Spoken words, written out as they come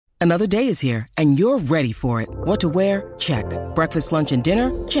Another day is here, and you're ready for it. What to wear? Check. Breakfast, lunch, and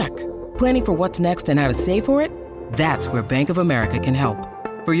dinner? Check. Planning for what's next and how to save for it? That's where Bank of America can help.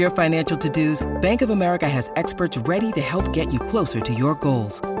 For your financial to-dos, Bank of America has experts ready to help get you closer to your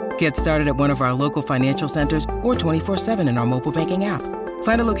goals. Get started at one of our local financial centers or 24/7 in our mobile banking app.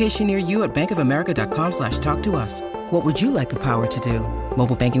 Find a location near you at bankofamerica.com/talktous. What would you like the power to do?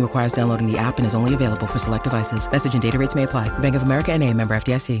 Mobile banking requires downloading the app and is only available for select devices. Message and data rates may apply. Bank of America N.A., member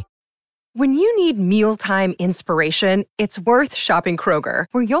FDIC. When you need mealtime inspiration, it's worth shopping Kroger,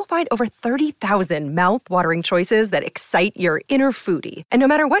 where you'll find over 30,000 mouth-watering choices that excite your inner foodie. And no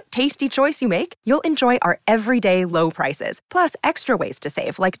matter what tasty choice you make, you'll enjoy our everyday low prices, plus extra ways to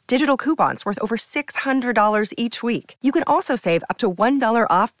save, like digital coupons worth over $600 each week. You can also save up to $1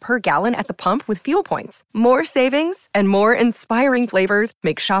 off per gallon at the pump with fuel points. More savings and more inspiring flavors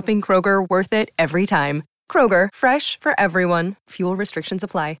make shopping Kroger worth it every time. Kroger, fresh for everyone. Fuel restrictions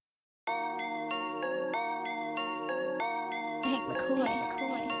apply.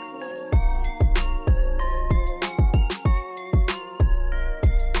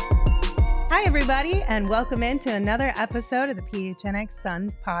 Hi, everybody, and welcome into another episode of the PHNX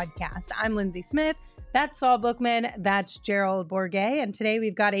Suns podcast. I'm Lindsay Smith. That's Saul Bookman. That's Gerald Bourget. And today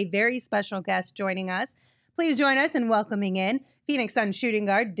we've got a very special guest joining us. Please join us in welcoming in Phoenix Suns shooting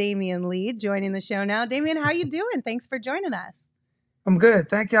guard Damion Lee joining the show now. Damion, how you doing? Thanks for joining us. I'm good.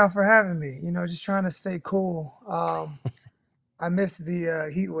 Thank y'all for having me. Just trying to stay cool. I missed the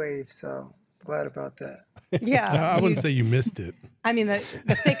heat wave, so glad about that. Yeah. I wouldn't say you missed it. I mean, the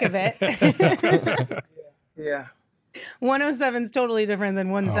thick of it. Yeah. 107 is totally different than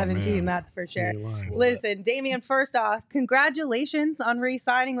 117, that's for sure. Listen, Damion, first off, congratulations on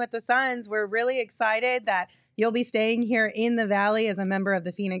re-signing with the Suns. We're really excited that you'll be staying here in the Valley as a member of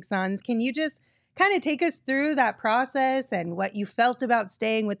the Phoenix Suns. Can you just kind of take us through that process and what you felt about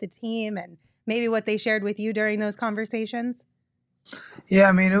staying with the team and maybe what they shared with you during those conversations? Yeah,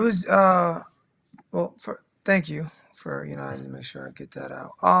 I mean, it was, thank you for, I had to make sure I get that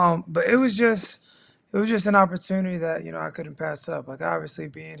out. But it was just an opportunity that, I couldn't pass up. Like, obviously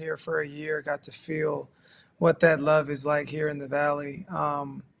being here for a year, got to feel what that love is like here in the Valley.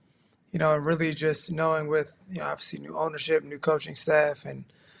 And really just knowing with, obviously new ownership, new coaching staff, and,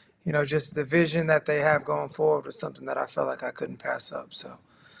 just the vision that they have going forward was something that I felt like I couldn't pass up. So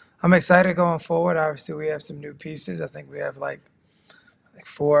I'm excited going forward. Obviously, we have some new pieces. I think we have like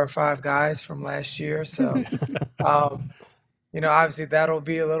 4 or 5 guys from last year. So, obviously that'll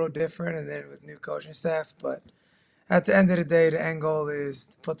be a little different, and then with new coaching staff. But at the end of the day, the end goal is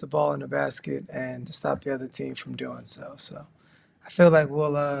to put the ball in the basket and to stop the other team from doing so. So I feel like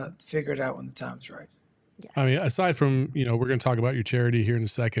we'll figure it out when the time's right. Yeah. I mean, aside from, we're going to talk about your charity here in a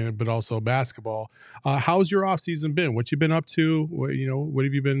second, but also basketball. How's your offseason been? What you been up to? What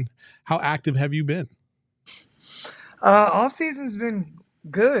have you been, how active have you been? Offseason's been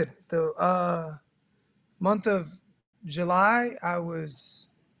good. The month of July, I was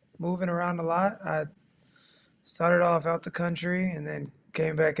moving around a lot. I started off out the country and then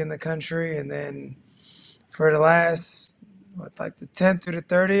came back in the country. And then for the last, the 10th through the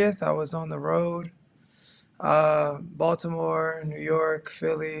 30th, I was on the road. Baltimore, New York,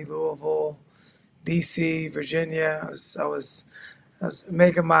 Philly, Louisville, DC, Virginia. I was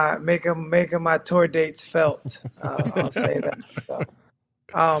making my tour dates felt. I'll say that. So,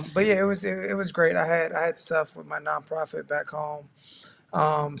 but yeah, it was great. I had stuff with my nonprofit back home.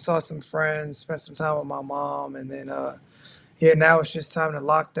 Saw some friends, spent some time with my mom, and then now it's just time to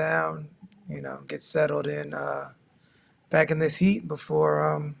lock down. Get settled in back in this heat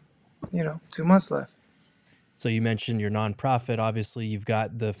before 2 months left. So you mentioned your nonprofit. Obviously, you've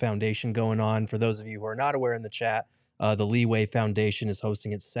got the foundation going on. For those of you who are not aware in the chat, the L.E.E Foundation is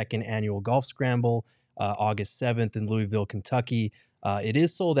hosting its 2nd annual golf scramble August 7th in Louisville, Kentucky. It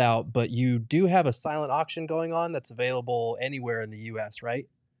is sold out, but you do have a silent auction going on that's available anywhere in the U.S., right?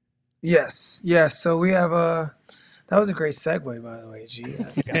 Yes. So we have that was a great segue, by the way, G.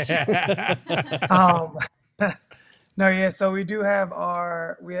 No, yeah. So we do have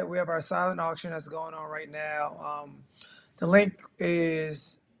our silent auction that's going on right now. The link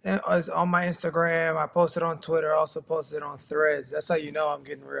is on my Instagram. I posted on Twitter. I also posted on Threads. That's how you know I'm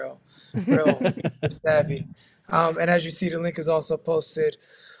getting real savvy. And as you see, the link is also posted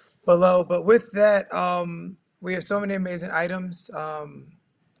below. But with that, we have so many amazing items,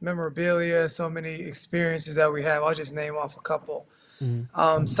 memorabilia, so many experiences that we have. I'll just name off a couple.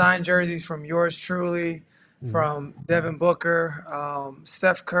 Signed jerseys from yours truly, from Devin Booker,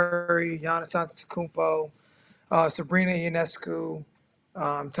 Steph Curry, Giannis Antetokounmpo, Sabrina Ionescu,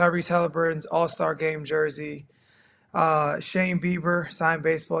 Tyrese Halliburton's All-Star Game jersey, Shane Bieber signed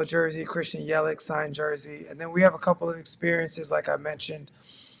baseball jersey, Christian Yelich signed jersey, and then we have a couple of experiences, like I mentioned.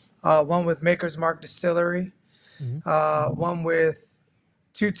 One with Maker's Mark Distillery, one with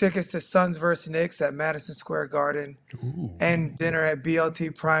 2 tickets to Suns versus Knicks at Madison Square Garden, and dinner at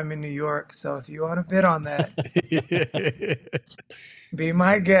BLT Prime in New York. So if you want to bid on that, be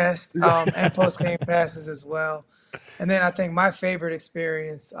my guest, and post-game passes as well. And then I think my favorite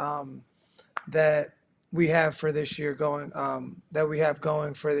experience that we have for this year going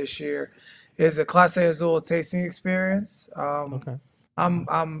for this year is a Clase Azul tasting experience. Okay.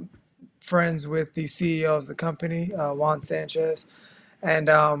 I'm friends with the CEO of the company, Juan Sanchez, and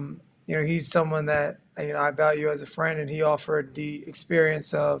he's someone that I value as a friend, and he offered the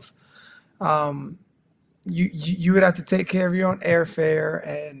experience of you would have to take care of your own airfare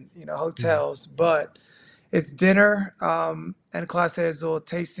and hotels, but it's dinner and Clase Azul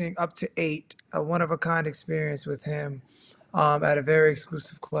tasting up to 8, a one-of-a-kind experience with him at a very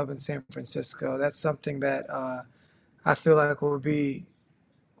exclusive club in San Francisco. That's something that I feel like will be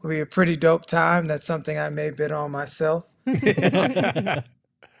a pretty dope time. That's something I may bid on myself. But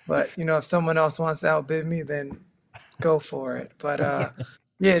if someone else wants to outbid me, then go for it. But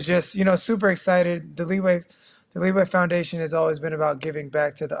yeah, just super excited. The Leeway Foundation has always been about giving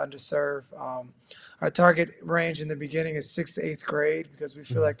back to the underserved. Our target range in the beginning is 6th to 8th grade because we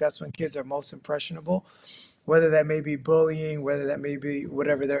feel like that's when kids are most impressionable, whether that may be bullying, whether that may be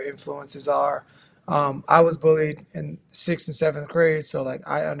whatever their influences are. I was bullied in 6th and 7th grade, so like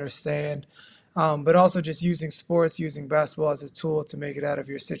I understand. But also just using sports, using basketball as a tool to make it out of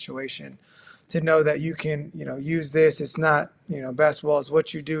your situation, to know that you can, use this. It's not, basketball is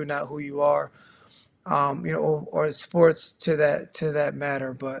what you do, not who you are. Or sports to that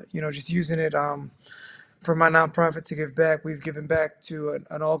matter. But just using it for my nonprofit to give back. We've given back to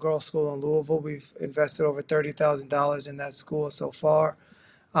an all-girls school in Louisville. We've invested over $30,000 in that school so far.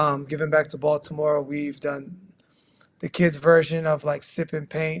 Giving back to Baltimore, we've done the kids' version of like Sip and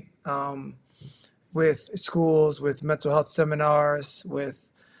Paint with schools, with mental health seminars,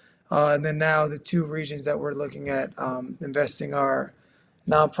 and then now the 2 regions that we're looking at investing our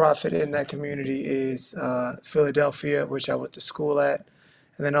nonprofit in that community is Philadelphia, which I went to school at,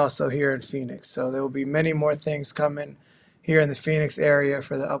 and then also here in Phoenix. So there will be many more things coming here in the Phoenix area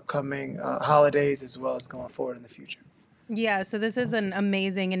for the upcoming holidays, as well as going forward in the future. Yeah, so this is an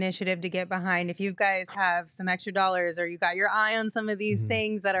amazing initiative to get behind. If you guys have some extra dollars or you got your eye on some of these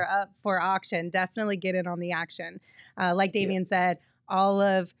things that are up for auction, definitely get in on the action. Like Damion said, all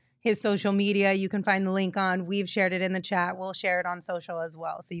of his social media, you can find the link on. We've shared it in the chat. We'll share it on social as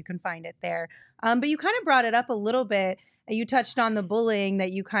well, so you can find it there. But you kind of brought it up a little bit. You touched on the bullying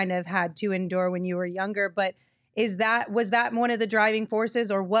that you kind of had to endure when you were younger, but was that one of the driving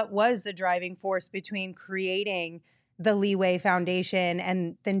forces, or what was the driving force between creating the Leeway Foundation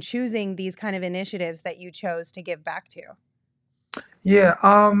and then choosing these kind of initiatives that you chose to give back to? Yeah,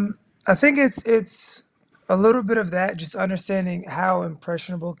 I think it's a little bit of that, just understanding how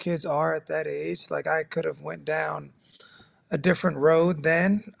impressionable kids are at that age. Like I could have went down a different road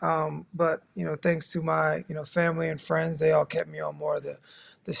then, but thanks to my family and friends, they all kept me on more of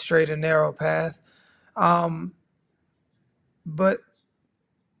the straight and narrow path. But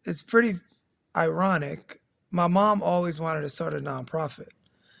it's pretty ironic. My mom always wanted to start a nonprofit.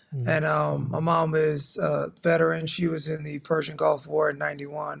 And my mom is a veteran. She was in the Persian Gulf War in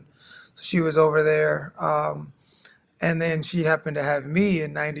 '91. So she was over there. And then she happened to have me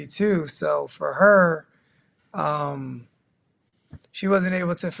in '92. So for her, she wasn't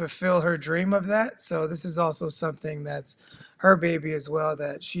able to fulfill her dream of that. So this is also something that's her baby as well,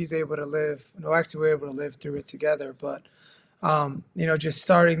 that she's able to live. Actually, we're able to live through it together. But just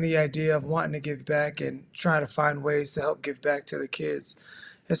starting the idea of wanting to give back and trying to find ways to help give back to the kids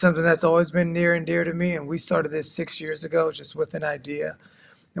is something that's always been near and dear to me. And we started this 6 years ago just with an idea.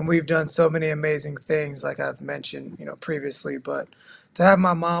 And we've done so many amazing things, like I've mentioned, previously. But to have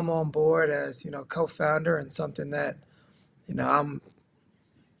my mom on board as, co-founder, and something that, I'm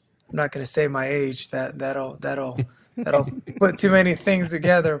not going to say my age, that'll put too many things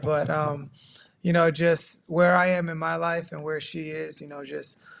together. But, just where I am in my life and where she is,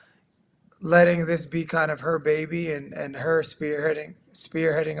 just letting this be kind of her baby, and her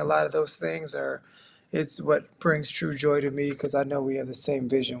spearheading a lot of those things it's what brings true joy to me, because I know we have the same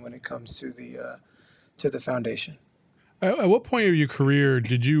vision when it comes to the foundation. At what point of your career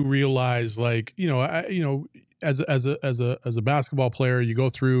did you realize, like, as a basketball player, you go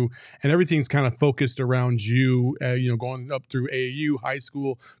through and everything's kind of focused around you, going up through AAU, high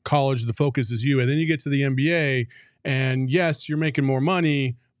school, college, the focus is you. And then you get to the NBA and yes, you're making more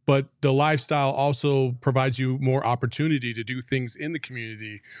money, but the lifestyle also provides you more opportunity to do things in the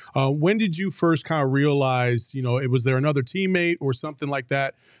community. When did you first kind of realize, was there another teammate or something like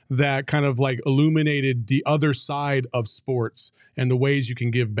that that kind of like illuminated the other side of sports and the ways you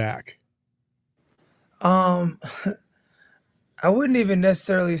can give back? Um, I wouldn't even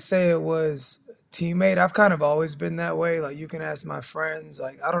necessarily say it was a teammate. I've kind of always been that way. Like you can ask my friends.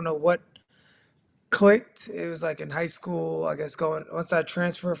 Like I don't know what clicked. It was like in high school, I guess going once I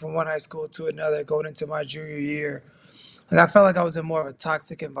transferred from one high school to another, going into my junior year. Like I felt like I was in more of a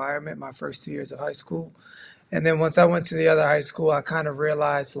toxic environment my first 2 years of high school. And then once I went to the other high school, I kind of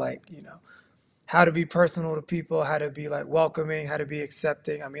realized like, how to be personal to people, how to be like welcoming, how to be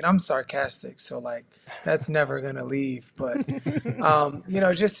accepting. I mean, I'm sarcastic, so like that's never gonna leave. But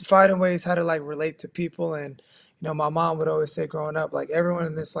just finding ways how to like relate to people. And my mom would always say growing up, like everyone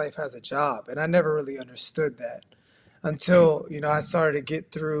in this life has a job, and I never really understood that until I started to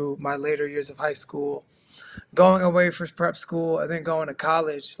get through my later years of high school, going away for prep school, and then going to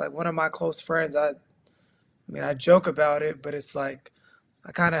college. Like one of my close friends, I joke about it, but it's like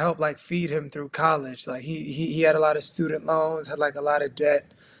I kind of helped like feed him through college. Like he had a lot of student loans, had like a lot of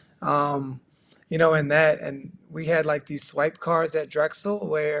debt, um, and we had like these swipe cards at Drexel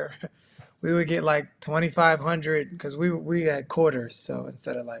where we would get like 2,500 because we had quarters, so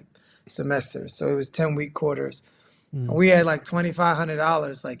instead of like semesters, so it was 10-week quarters. And we had like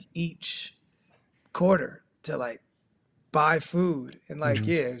 $2,500 like each quarter to like buy food and like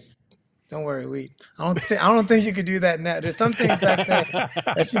it was, don't worry, I don't think you could do that now. There's some things back then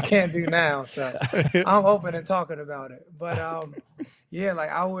that you can't do now. So I'm open and talking about it. But yeah, like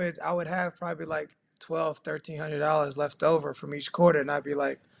I would have probably like $1,200-1,300 left over from each quarter, and I'd be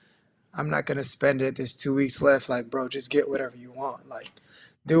like, I'm not gonna spend it. There's 2 weeks left. Like, bro, just get whatever you want. Like,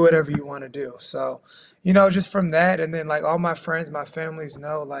 do whatever you want to do. So, just from that, and then like all my friends, my families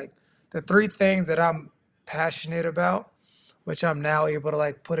know like the three things that I'm passionate about, which I'm now able to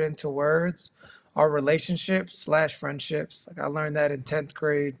like put into words, are relationships/friendships. Like I learned that in 10th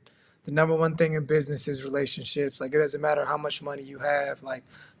grade. The number one thing in business is relationships. Like it doesn't matter how much money you have, like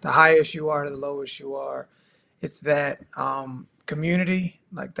the highest you are to the lowest you are. It's that community.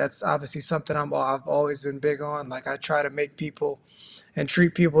 Like that's obviously something I've always been big on. Like I try to make people and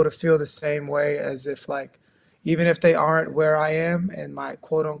treat people to feel the same way as if like, even if they aren't where I am in my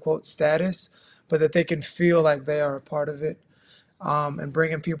quote unquote status, but that they can feel like they are a part of it, and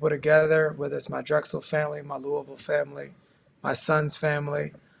bringing people together, whether it's my Drexel family, my Louisville family, my son's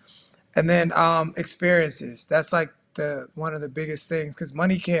family, and then experiences. That's like the one of the biggest things because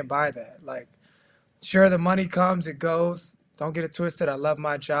money can't buy that. Like, sure, the money comes, it goes. Don't get it twisted. I love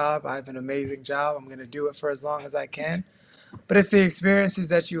my job. I have an amazing job. I'm gonna do it for as long as I can. But it's the experiences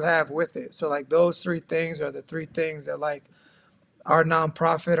that you have with it. So like those three things are the three things that like our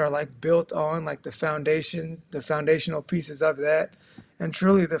nonprofit are like built on, like the foundations, the foundational pieces of that, and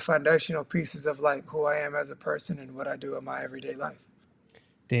truly the foundational pieces of like who I am as a person and what I do in my everyday life.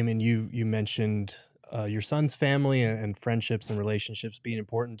 Damion, you mentioned your son's family and friendships and relationships being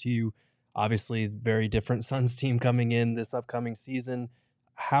important to you. Obviously, very different Suns team coming in this upcoming season.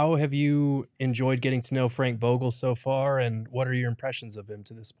 How have you enjoyed getting to know Frank Vogel so far, and what are your impressions of him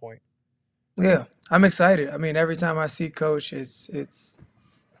to this point? Yeah, I'm excited. I mean, every time I see Coach, it's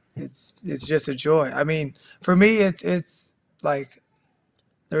just a joy. I mean, for me, it's like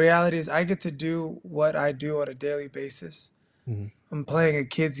the reality is I get to do what I do on a daily basis. Mm-hmm. I'm playing a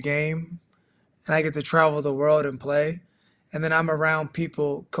kid's game, and I get to travel the world and play. And then I'm around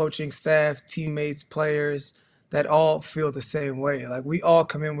people, coaching staff, teammates, players that all feel the same way. Like we all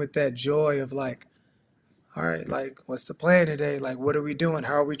come in with that joy of like, all right, like what's the plan today? Like what are we doing?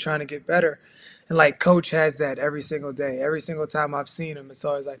 How are we trying to get better? And like coach has that every single day. Every single time I've seen him, it's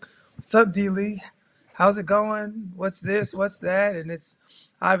always like, what's up, D Lee? How's it going? What's this? What's that? And it's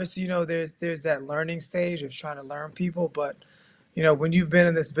obviously, there's that learning stage of trying to learn people, but when you've been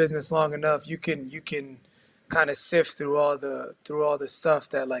in this business long enough, you can kind of sift through all the stuff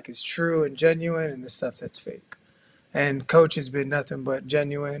that like is true and genuine and the stuff that's fake. And coach has been nothing but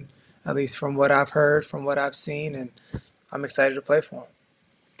genuine, at least from what I've heard, from what I've seen, and I'm excited to play for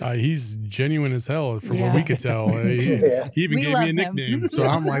him. He's genuine as hell from what we could tell. Yeah. He even We gave love me a him. nickname. So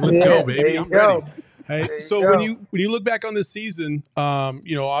I'm like, let's Yeah, go, there baby. you I'm go. ready. Hey, There you so go. when you look back on this season,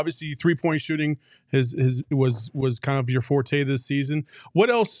 obviously 3-point shooting was kind of your forte this season. What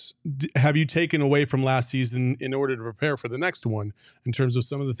else have you taken away from last season in order to prepare for the next one in terms of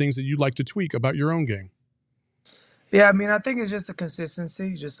some of the things that you'd like to tweak about your own game? Yeah, I mean, I think it's just a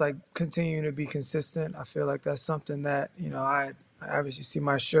consistency, just like continuing to be consistent. I feel like that's something that, I obviously see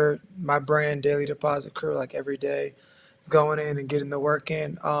my shirt, my brand, Daily Deposit Crew, like every day. going in and getting the work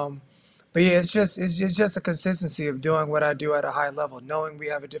in. But yeah, it's just a consistency of doing what I do at a high level, knowing we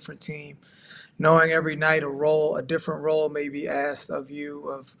have a different team, knowing every night a different role may be asked of you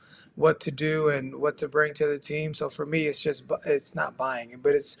of what to do and what to bring to the team. So for me, it's not buying it,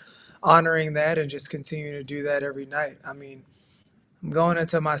 but it's honoring that and just continuing to do that every night. I mean, I'm going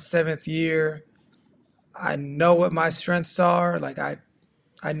into my 7th year. I know what my strengths are. Like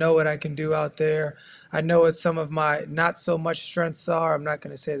I know what I can do out there. I know what some of my not so much strengths are. I'm not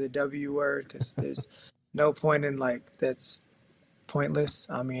going to say the W word because there's no point in like that's pointless.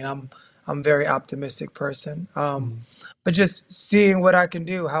 I mean, I'm a very optimistic person. But just seeing what I can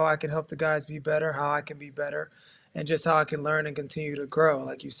do, how I can help the guys be better, how I can be better, and just how I can learn and continue to grow.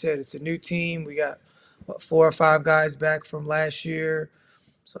 Like you said, it's a new team. We got 4 or 5 guys back from last year.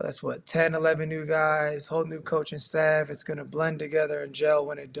 So that's 10, 11 new guys, whole new coaching staff. It's going to blend together and gel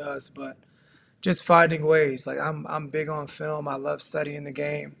when it does. But just finding ways. Like I'm big on film. I love studying the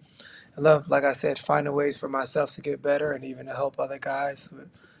game. I love, like I said, finding ways for myself to get better and even to help other guys.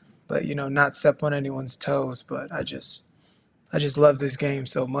 But not step on anyone's toes. But I just love this game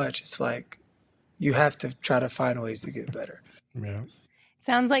so much. It's like you have to try to find ways to get better. Yeah.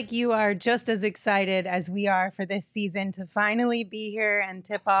 Sounds like you are just as excited as we are for this season to finally be here and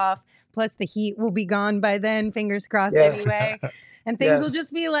tip off. Plus, the heat will be gone by then, fingers crossed anyway. And things will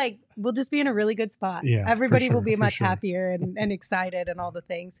just be like, we'll just be in a really good spot. Yeah, everybody for will be sure, much for sure. happier and excited and all the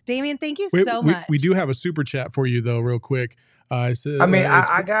things. Damion, thank you We, so we, much. we do have a super chat for you though, real quick. I mean,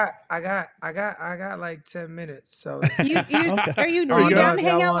 I got like 10 minutes. So Are you I don't down know to if hang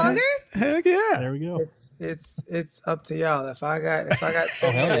y'all out want longer? Heck yeah. There we go. it's up to y'all. If I got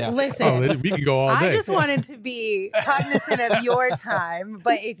 10 hell yeah. Listen, We can go all day. I just wanted to be cognizant of your time,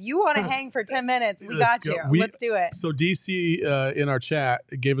 but if you want to hang for 10 minutes, we Let's got go. you. Let's do it. So DC in our chat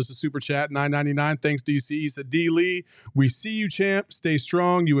gave us a super chat, $9.99. Thanks, DC. He said, D. Lee, we see you, champ. Stay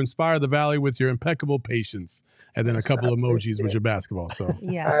strong. You inspire the Valley with your impeccable patience. And then a couple emojis with your basketball. So I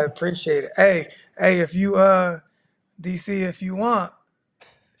Yeah. appreciate it. Hey, if you DC, if you want,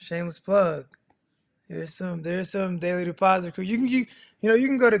 shameless plug. There's some Daily Deposit Crew. You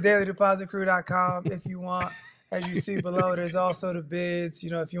can go to dailydepositcrew.com if you want. As you see below, there's also the bids.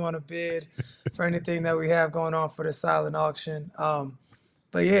 If you want to bid for anything that we have going on for the silent auction.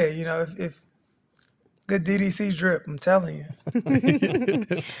 But yeah, if good DDC drip, I'm telling you.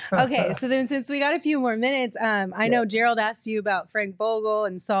 Okay, so then since we got a few more minutes, I know Yes. Gerald asked you about Frank Vogel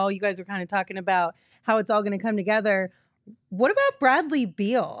and Saul. You guys were kind of talking about how it's all going to come together. What about Bradley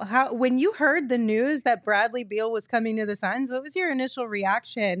Beal? When you heard the news that Bradley Beal was coming to the Suns, what was your initial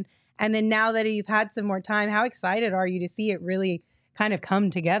reaction? And then now that you've had some more time, how excited are you to see it really kind of come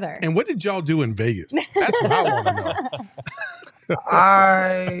together? And what did y'all do in Vegas? That's what I want to know.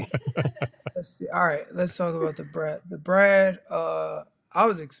 Let's see. All right, let's talk about the Brad. The Brad, I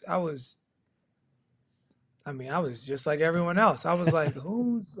was just like everyone else. I was like,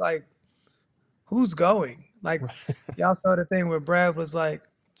 who's going? Like, y'all saw the thing where Brad was like,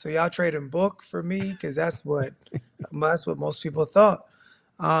 so y'all trading Book for me? Because that's what most people thought.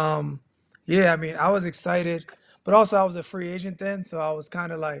 Yeah, I mean, I was excited, but also I was a free agent then, so I was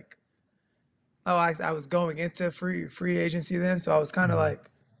kind of like, I was going into free agency then, so I was kind of like,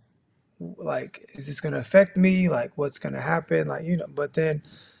 is this gonna affect me? Like, what's gonna happen? Like, but then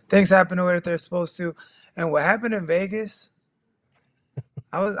things happen the way that they're supposed to. And what happened in Vegas,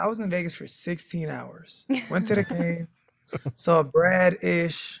 I was in Vegas for 16 hours. Went to the game, saw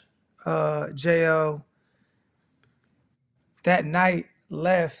Brad-ish, J.O. That night,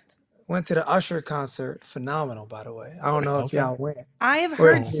 left, went to the Usher concert. Phenomenal, by the way. I don't know if y'all went. I have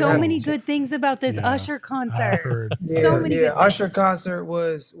Where- heard so many good things about this Yeah, Usher I concert. heard. So many good things. Usher concert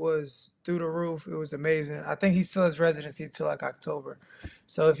was through the roof. It was amazing. I think he still has residency till like October.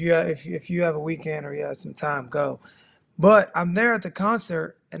 So if you have a weekend or you have some time, go. But I'm there at the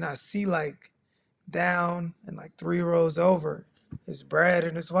concert and I see like down and like 3 rows over is Brad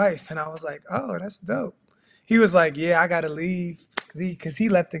and his wife, and I was like, oh, that's dope. He was like, yeah, I gotta leave because he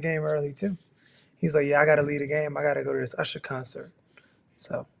left the game early too. He's like, yeah, I gotta leave the game. I gotta go to this Usher concert.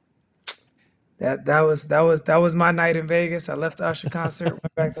 So that was my night in Vegas. I left the Usher concert,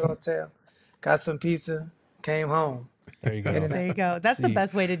 went back to the hotel, got some pizza, came home. There you go. In and There you go. That's the See.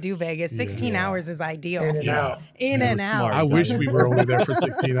 best way to do Vegas. 16 Yeah. hours is ideal. In and Yeah. out. In You and were out. smart. I wish we were only there for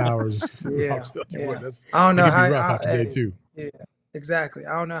 16 hours. Yeah, I'll tell you yeah. what, that's, I don't know it could how. be rough after day hey, 2. Yeah, exactly.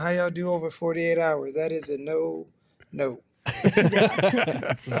 I don't know how y'all do over 48 hours. That is a no.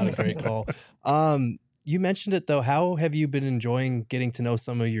 That's not a great call. You mentioned it though. How have you been enjoying getting to know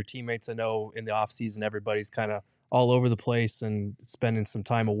some of your teammates? I know in the off season everybody's kind of all over the place and spending some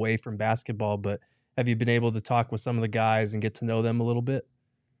time away from basketball. But Have you been able to talk with some of the guys and get to know them a little bit?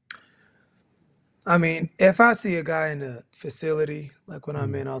 I mean, if I see a guy in the facility, like when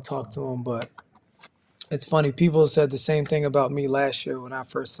I'm in, I'll talk to him. But it's funny, people said the same thing about me last year when I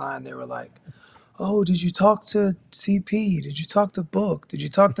first signed. They were like, "Oh, did you talk to CP? Did you talk to Book? Did you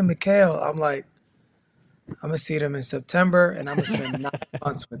talk to Mikhail?" I'm like, I'm gonna see them in September, and I'm gonna spend 9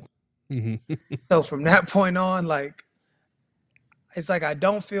 months with them. So from that point on, like, it's like I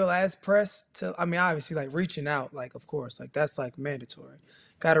don't feel as pressed to. I mean, obviously, like reaching out, like of course, like that's like mandatory.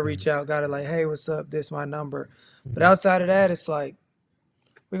 Got to reach out. Got to like, hey, what's up? This my number. But outside of that, it's like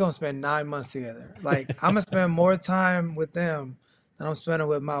we're gonna spend 9 months together. Like I'm gonna spend more time with them than I'm spending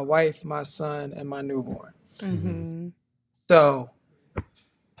with my wife, my son, and my newborn. So,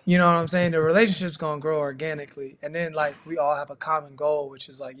 you know what I'm saying? The relationship's gonna grow organically, and then like we all have a common goal, which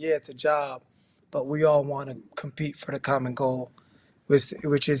is like, yeah, it's a job, but we all want to compete for the common goal, which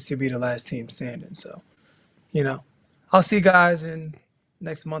is to be the last team standing. So, you know, I'll see guys in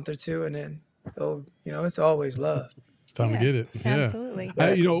next month or two, and then it's always love. It's time to get it. Yeah. Absolutely.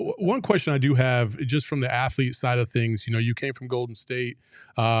 Exactly. One question I do have, just from the athlete side of things, you came from Golden State.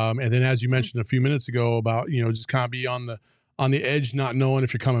 And then as you mentioned a few minutes ago about, just kind of be on the edge, not knowing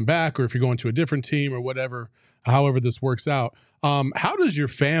if you're coming back or if you're going to a different team or whatever, however this works out. How does your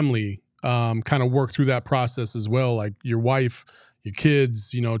family kind of work through that process as well? Like your wife, your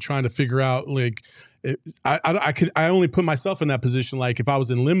kids, trying to figure out like, I only put myself in that position. Like if I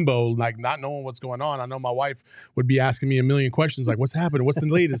was in limbo, like not knowing what's going on, I know my wife would be asking me a million questions, like what's happening, what's the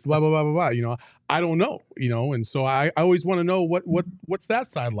latest, blah blah blah blah blah. I don't know, and so I always want to know what's that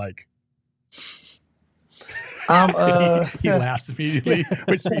side like. He laughs immediately,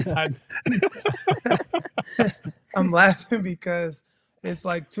 which means I'm laughing because it's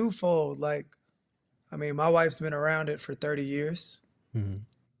like twofold. Like, I mean, my wife's been around it for 30 years.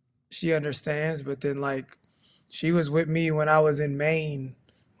 She understands, but then like she was with me when I was in Maine,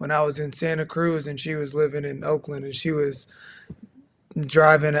 when I was in Santa Cruz, and she was living in Oakland, and she was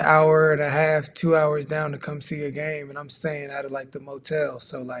driving an hour and a half, 2 hours down to come see a game, and I'm staying out of like the motel.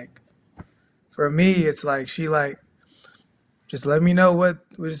 So like for me, it's like she like just let me know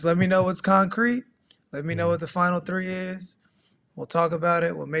what's concrete. Let me know what the final three is. We'll talk about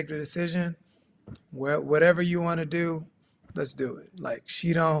it. We'll make the decision. Whatever you want to do, let's do it. Like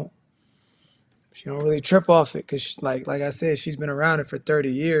she don't really trip off it because like I said, she's been around it for 30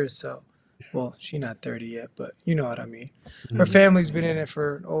 years. So, well, she's not 30 yet, but you know what I mean. Her family's been in it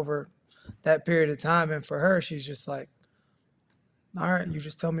for over that period of time, and for her, she's just like, all right, you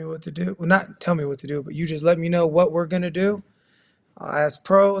just tell me what to do. Well, not tell me what to do, but you just let me know what we're gonna do. I'll ask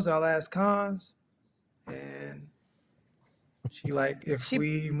pros, I'll ask cons, and she like if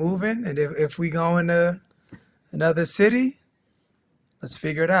we moving and if we going to another city, let's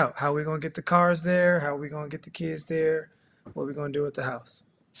figure it out. How we gonna get the cars there? How we gonna get the kids there? What we gonna do with the house?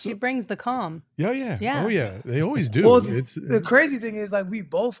 She brings the calm. Yeah. Oh yeah, they always do. Well, the crazy thing is like we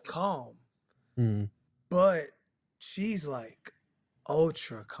both calm, but she's like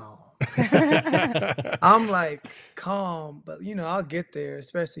ultra calm. I'm like calm, but I'll get there,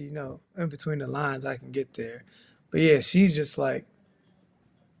 especially in between the lines I can get there. But yeah, she's just like,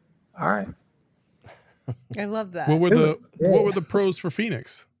 all right. I love that. What were the pros for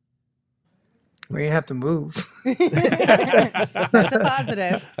Phoenix? We ain't have to move. That's a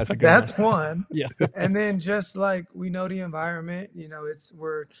positive. That's one. Yeah. And then just like we know the environment,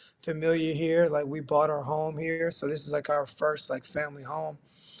 we're familiar here. Like we bought our home here, so this is like our first like family home.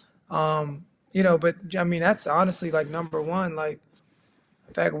 But I mean that's honestly like number one. Like,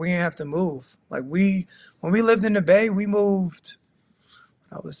 in fact, we didn't have to move. Like when we lived in the Bay, we moved.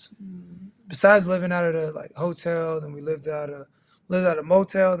 Besides living out of the like hotel, then we lived out of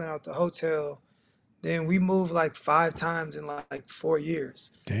motel, then out the hotel. Then we moved like 5 times in like 4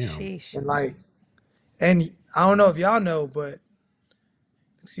 years. Damn. Sheesh. And I don't know if y'all know, but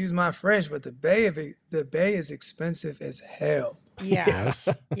excuse my French, but the Bay is expensive as hell. Yeah. Yes.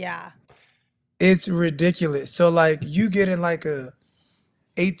 Yeah. It's ridiculous. So like you get in like a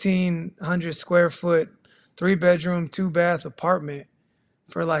 1,800 square foot, 3-bedroom, 2-bath apartment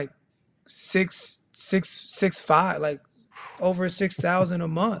for like 6,500, like over 6,000 a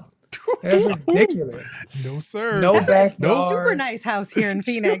month. That's ridiculous. No sir. No backyard. Super nice house here in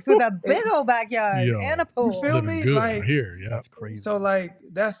Phoenix with a big old backyard and a pool. You feel me? Good Like out here. Yeah. That's crazy. So like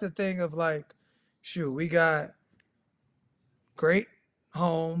that's the thing of like, shoot, we got great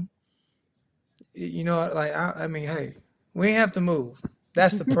home. Like I mean, hey, we ain't have to move.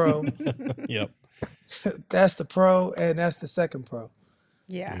 That's the pro. Yep. That's the pro, and that's the second pro.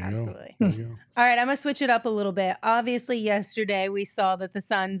 Yeah, There you go. absolutely. There you go. All right, I'm going to switch it up a little bit. Obviously, yesterday we saw that the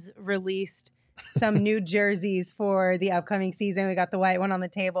Suns released some new jerseys for the upcoming season. We got the white one on the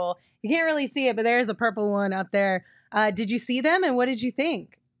table. You can't really see it, but there's a purple one up there. Did you see them, and what did you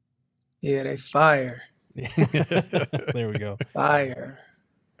think? Yeah, they fire. There we go. Fire.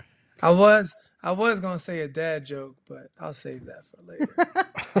 I was gonna say a dad joke, but I'll save that for later.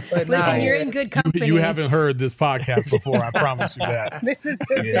 But Listen, you're in good company. You haven't heard this podcast before. I promise you that. This is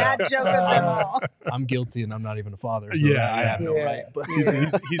the dad joke of them all. I'm guilty, and I'm not even a father. So Yeah, I have no yeah. right. But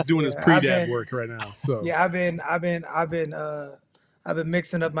He's doing his pre-dad work right now. So yeah, I've been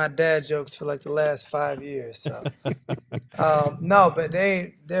mixing up my dad jokes for like the last 5 years. So no, but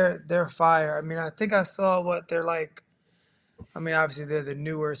they're fire. I mean, I think I saw what they're like. I mean, obviously they're the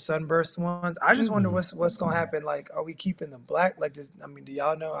newer sunburst ones. I just wonder what's gonna happen. Like, are we keeping the black? Like this? I mean, do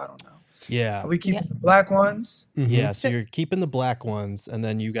y'all know? I don't know. yeah. Are we keeping the black ones? Yeah, so you're keeping the black ones, and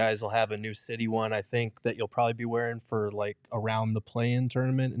then you guys will have a new city one, I think, that you'll probably be wearing for like around the play-in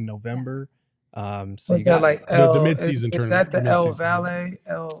tournament in November. So What's you that got like? the mid-season is tournament. that the The El mid-season.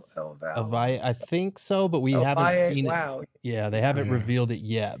 Valle? El Valle. I think so, but we El haven't Valle? seen it. Wow. Yeah, they haven't Yeah. revealed it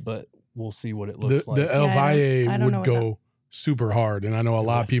yet, but we'll see what it looks like. The El Yeah, I Valle don't know would what go super hard, and I know a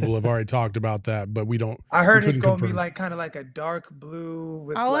lot of people have already talked about that, but we don't. I heard we it's couldn't gonna be confirm. like kind of like a dark blue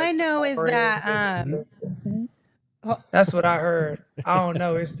with. All like I know is orange that and- That's what I heard. I don't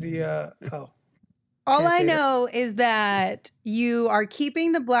know. It's the all Can't I say that. know is that you are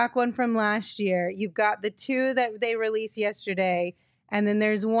keeping the black one from last year. You've got the two that they released yesterday, and then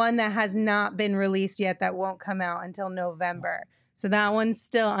there's one that has not been released yet that won't come out until November. So that one's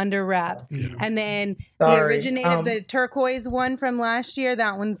still under wraps. And then the Sorry. originated the turquoise one from last year,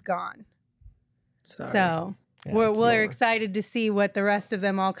 that one's gone. Sorry. So Yeah, we're it's lower. excited to see what the rest of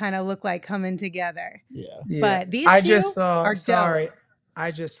them all kind of look like coming together. Yeah. Yeah. But these I two just saw. are Sorry, dope. I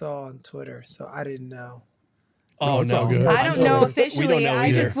just saw on Twitter, so I didn't know. Oh, it's all good. I don't know officially. We don't know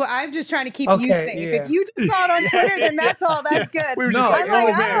either. I'm just trying to keep you Okay, safe. yeah. If you just saw it on Twitter, then that's all. That's good. We were No, just like, I'm like,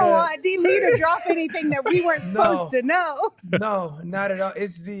 oh I man. don't want D. Lee to drop anything that we weren't No. supposed to know. No, not at all.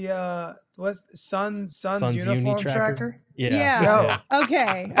 It's the what's Sun's Uni uniform tracker? tracker. Yeah. Yo,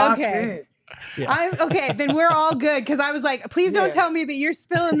 Okay. locked Okay. in. I'm okay. Then we're all good because I was like, please don't Yeah. tell me that you're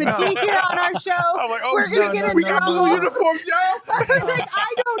spilling the tea here on our show. I'm like, oh, We're gonna get in we got blue trouble. uniforms, y'all. I was like,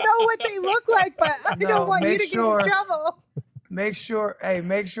 I don't know what they look like, but I No, don't want you make to sure- get in trouble. Make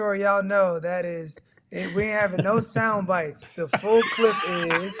sure y'all know that is. We ain't having no sound bites. The full clip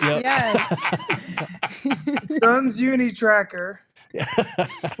is Yep. Yes. Sun's uni tracker.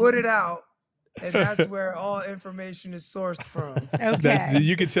 Put it out, and that's where all information is sourced from. Okay.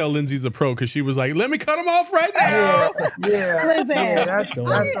 You can tell Lindsay's a pro because she was like, let me cut them off right now. Yeah, Listen, yeah, that's Don't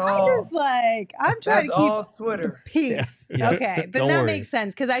that's I'm all. just like, I'm trying That's to keep all Twitter. peace. Yeah. Okay. Then Don't that worry. makes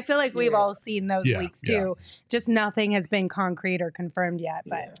sense because I feel like we've Yeah. all seen those Yeah, leaks yeah. too. Just nothing has been concrete or confirmed yet,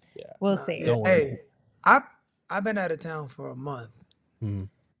 but Yeah. we'll see. Don't worry. Hey, I've been out of town for a month. Hmm.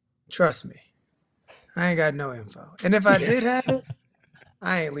 Trust me, I ain't got no info. And if I did have it,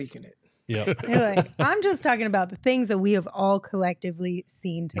 I ain't leaking it. Yep. You're like, I'm just talking about the things that we have all collectively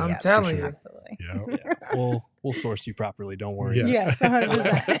seen together. I'm telling you. Absolutely. Yeah. Yeah. We'll source you properly. Don't worry. Yeah. Yes,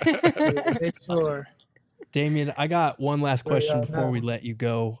 100%. Yeah, make sure. Damien, I got one last Well, question yeah, before we no. let you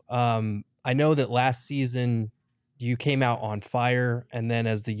go. I know that last season you came out on fire, and then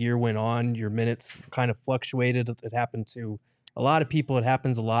as the year went on, your minutes kind of fluctuated. It happened to a lot of people. It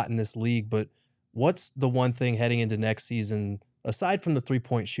happens a lot in this league. But what's the one thing heading into next season, aside from the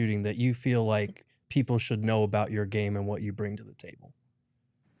 3-point shooting, that you feel like people should know about your game and what you bring to the table?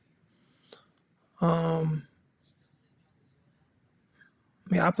 I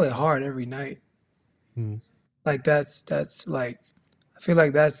mean, I play hard every night. Hmm. Like that's like, I feel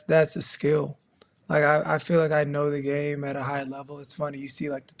like that's a skill. Like I feel like I know the game at a high level. It's funny, you see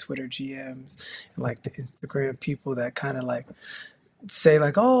like the Twitter GMs and like the Instagram people that kind of like say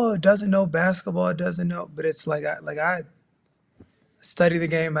like, oh, it doesn't know basketball, it doesn't know, but it's like I study the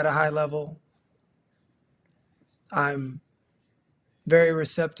game at a high level. I'm very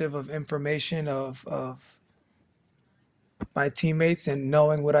receptive of information of my teammates and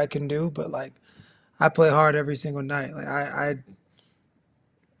knowing what I can do, but like I play hard every single night. Like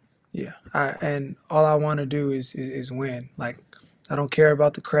and all I want to do is win. Like I don't care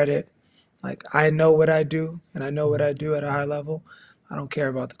about the credit. Like I know what I do, and I know what I do at a high level. I don't care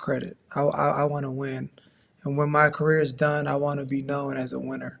about the credit. I want to win, and when my career is done, I want to be known as a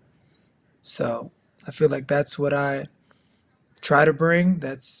winner. So I feel like that's what I try to bring.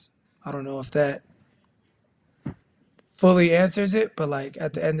 I don't know if that fully answers it, but like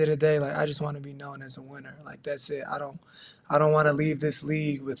at the end of the day, like I just want to be known as a winner. Like that's it. I don't want to leave this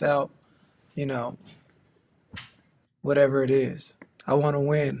league without, whatever it is. I want to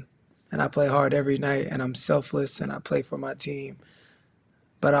win, and I play hard every night, and I'm selfless, and I play for my team.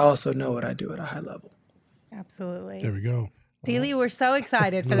 But I also know what I do at a high level. Absolutely. There we go. D.Lee, we're so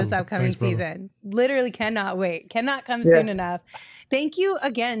excited for this upcoming Thanks, brother. season. Literally cannot wait. Cannot come Yes. soon enough. Thank you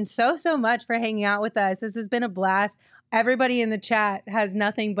again so much for hanging out with us. This has been a blast. Everybody in the chat has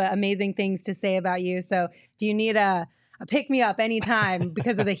nothing but amazing things to say about you. So if you need a pick me up anytime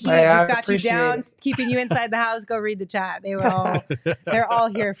because of the heat, Hey, I we've got you appreciate down, it. keeping you inside the house. Go read the chat. They're all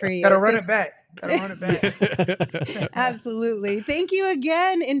here for you. Gotta So- run it back. Absolutely. Thank you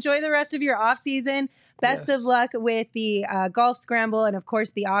again. Enjoy the rest of your off season. Best of Yes. luck with the golf scramble and, of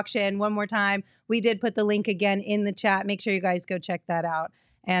course, the auction. One more time, we did put the link again in the chat. Make sure you guys go check that out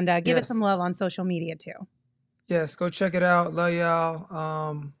and give it some Yes. love on social media too. Yes, go check it out. Love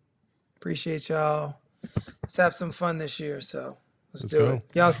y'all. Appreciate y'all. Let's have some fun this year. So let's do go. it.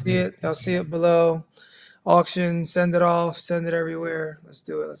 Y'all see it. Y'all see it below. Auction. Send it off. Send it everywhere. Let's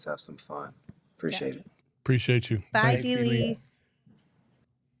do it. Let's have some fun. Appreciate it. Appreciate you. Bye, Thanks, D. Lee.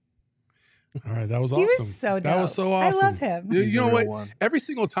 All right, that was He awesome. was so That was dope. so awesome. I love him. You He's know a real what? one. Every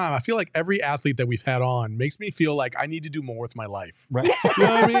single time, I feel like every athlete that we've had on makes me feel like I need to do more with my life. Right. You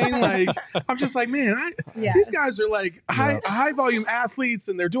know what I mean? Like, I'm just like, man, Yeah. these guys are like high volume athletes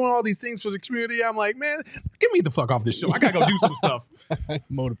and they're doing all these things for the community. I'm like, man, get me the fuck off this show. I gotta go do some stuff.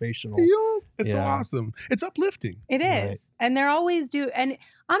 Motivational. You know? It's so Yeah. awesome. It's uplifting. It is. Right. And they're always do. And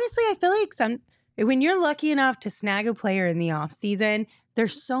honestly, I feel like when you're lucky enough to snag a player in the off season, they're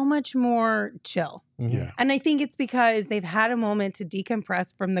so much more chill. Mhm. Yeah. And I think it's because they've had a moment to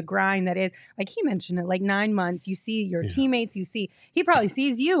decompress from the grind that is, like he mentioned it, like 9 months. You see your Yeah. teammates, he probably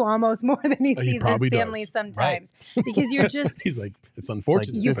sees you almost more than he He sees his probably family does. sometimes. Because you're just, He's like, it's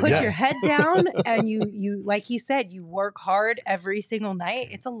unfortunate. you Yes, put yes. your head down and you, like he said, you work hard every single night.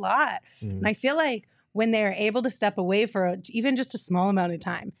 It's a lot. Mhm. And I feel like when they're able to step away for even just a small amount of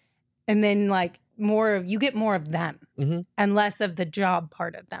time, and then like you get more of them Mhm. and less of the job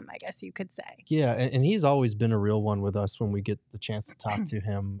part of them, I guess you could say. Yeah, and he's always been a real one with us when we get the chance to talk to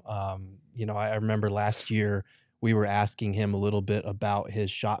him. I remember last year we were asking him a little bit about his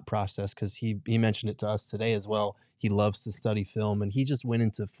shot process because he mentioned it to us today as well. He loves to study film, and he just went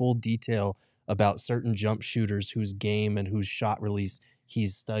into full detail about certain jump shooters whose game and whose shot release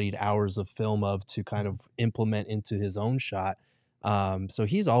he's studied hours of film of to kind of implement into his own shot. So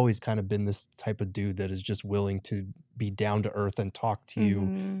he's always kind of been this type of dude that is just willing to be down to earth and talk to you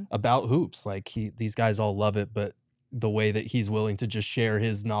Mhm. about hoops. Like these guys all love it, but the way that he's willing to just share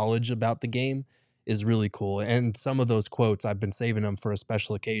his knowledge about the game is really cool. And some of those quotes, I've been saving them for a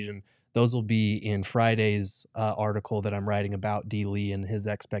special occasion. Those will be in Friday's article that I'm writing about D. Lee and his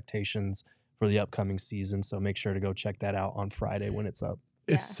expectations for the upcoming season. So make sure to go check that out on Friday when it's up.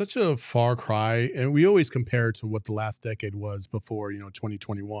 It's Yeah. such a far cry, and we always compare it to what the last decade was before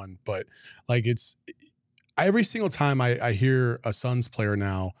 2021, but like it's every single time I hear a Suns player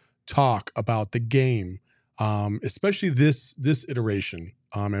now talk about the game, especially this iteration,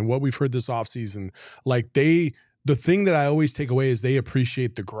 and what we've heard this offseason, like the thing that I always take away is they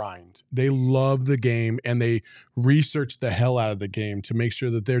appreciate the grind. They love the game and they research the hell out of the game to make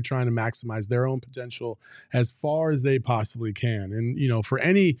sure that they're trying to maximize their own potential as far as they possibly can. And, for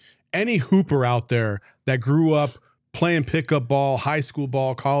any hooper out there that grew up playing pickup ball, high school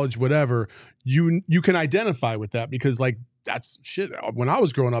ball, college, whatever, you can identify with that because like that's shit. When I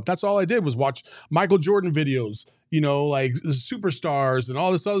was growing up, that's all I did was watch Michael Jordan videos, like superstars and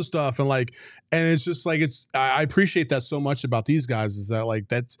all this other stuff. And it's just like, I appreciate that so much about these guys is that like,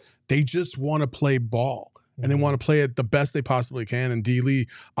 they just want to play ball and they want to play it the best they possibly can. And D. Lee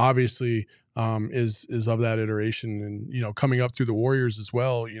obviously is of that iteration and, coming up through the Warriors as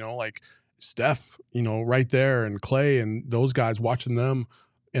well, like Steph, right there and Clay and those guys watching them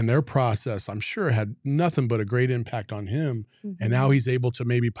and their process, I'm sure had nothing but a great impact on him. Mm-hmm. And now he's able to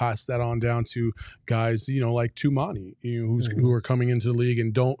maybe pass that on down to guys, like Tumani, who are coming into the league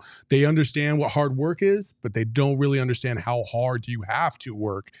and they understand what hard work is, but they don't really understand how hard you have to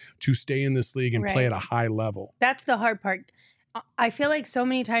work to stay in this league and play at a high level. That's the hard part. I feel like so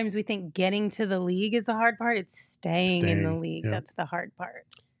many times we think getting to the league is the hard part. It's staying in the league. Yep. That's the hard part.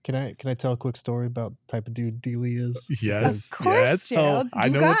 Can I tell a quick story about the type of dude D. Lee is? Yes. Of course, yes. Gerald. I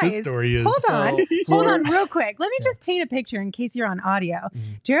You know what this guys, story is. Hold on real quick. Let me just paint a picture in case you're on audio.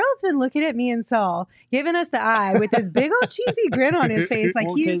 Gerald's been looking at me and Saul, giving us the eye with this big old cheesy grin on his face like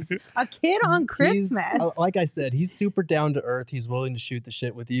Well, he's a kid on Christmas. Like I said, he's super down to earth. He's willing to shoot the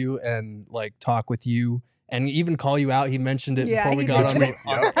shit with you and like talk with you and even call you out. He mentioned it before we got on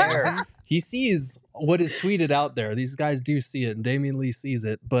the air. He sees what is tweeted out there. These guys do see it, and Damion Lee sees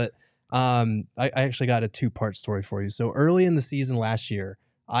it. But I actually got a 2-part story for you. So early in the season last year,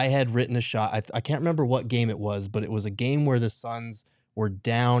 I had written a shot. I can't remember what game it was, but it was a game where the Suns were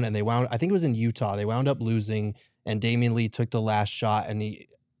down and I think it was in Utah. They wound up losing, and Damion Lee took the last shot, and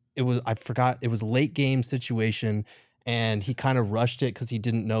I forgot, it was a late game situation, and he kind of rushed it because he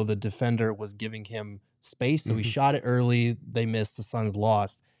didn't know the defender was giving him space. So he shot it early. They missed. The Suns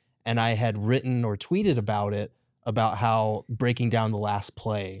lost. And I had written or tweeted about it, about how breaking down the last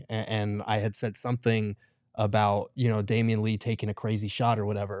play. And I had said something about, Damion Lee taking a crazy shot or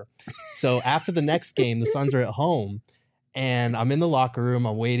whatever. So after the next game, the Suns are at home, and I'm in the locker room.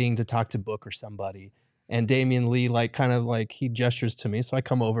 I'm waiting to talk to Book or somebody. And Damion Lee, he gestures to me. So I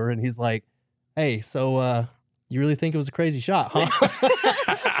come over and he's like, hey, so you really think it was a crazy shot, huh?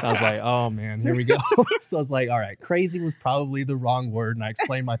 I was like, oh, man, here we go. So I was like, all right, crazy was probably the wrong word. And I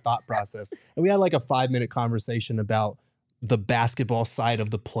explained my thought process. And we had like a 5-minute conversation about the basketball side of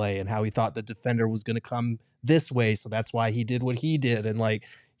the play and how he thought the defender was going to come this way. So that's why he did what he did. And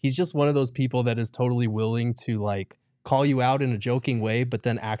he's just one of those people that is totally willing to call you out in a joking way, but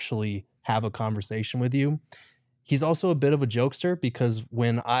then actually have a conversation with you. He's also a bit of a jokester, because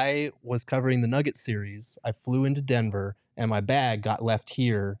when I was covering the Nuggets series, I flew into Denver and my bag got left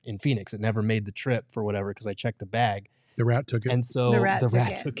here in Phoenix. It never made the trip for whatever, because I checked the bag. The rat took it. And so the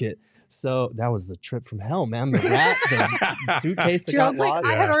rat took it. So that was the trip from hell, man. The suitcase that got lost.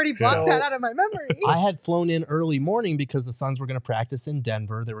 I had already blocked that out of my memory. I had flown in early morning because the Suns were going to practice in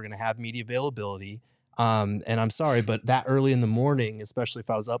Denver. They were going to have media availability. And I'm sorry, but that early in the morning, especially if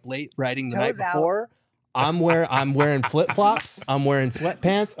I was up late writing the night before, I'm wearing flip-flops, I'm wearing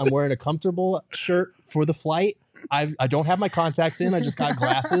sweatpants, I'm wearing a comfortable shirt for the flight. I don't have my contacts in. I just got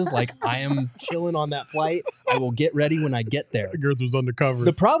glasses. I am chilling on that flight. I will get ready when I get there. Girth was undercover.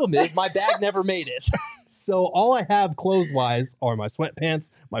 The problem is my bag never made it. So all I have clothes-wise are my sweatpants,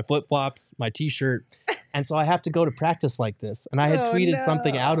 my flip-flops, my t-shirt. And so I have to go to practice like this. And I had tweeted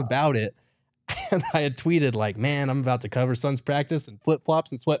something out about it. And I had tweeted man, I'm about to cover Suns practice in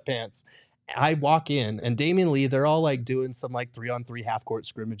flip-flops and sweatpants. I walk in, and Damion Lee, they're all doing some 3-on-3 half-court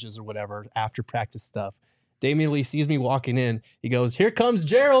scrimmages or whatever after practice stuff. Damion Lee sees me walking in. He goes, here comes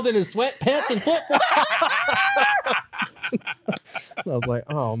Gerald in his sweatpants and flip-flops. I was like,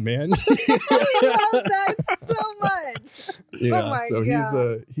 oh, man. I love that so much. Yeah, oh my so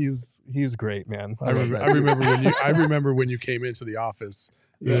God. he's great, man. I remember when you came into the office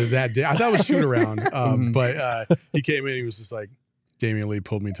that day. I thought it was shoot around, but he came in. He was just like, Damion Lee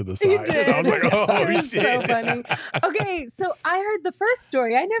pulled me to the side. I was like, oh, shit. So funny. Okay, so I heard the first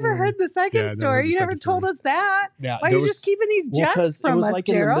story. I never heard the second story. You never told us that. Yeah, why are you just keeping these gems from us, it was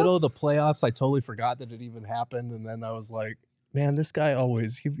Gerald? in the middle of the playoffs. I totally forgot that it even happened. And then I was like, man, this guy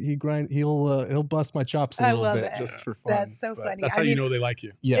always, he'll bust my chops a little bit just for fun. That's so funny. That's how you know they like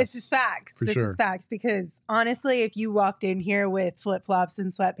you. Yes. It's just facts. This is facts, because honestly, if you walked in here with flip-flops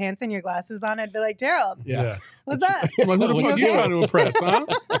and sweatpants and your glasses on, I'd be like, Gerald, what's up? Who the fuck you trying to impress, huh?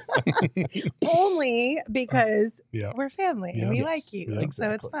 Only because we're family and we like you. Yeah,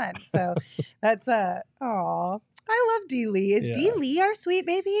 exactly. So it's fun. So that's aw. I love D.Lee. Is D.Lee our sweet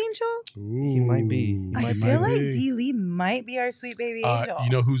baby angel? Ooh, he might be. I feel like D.Lee might be our sweet baby angel.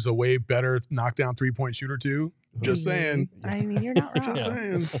 You know who's a way better knockdown 3-point shooter too? Just saying. I mean, you're not wrong.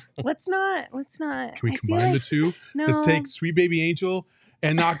 Just saying. Let's not. Can we combine the two? No. Let's take sweet baby angel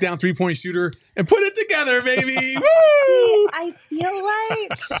and knockdown 3-point shooter and put it together, baby. Woo! I feel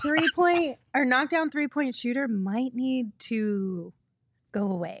like 3-point or knockdown 3-point shooter might need to go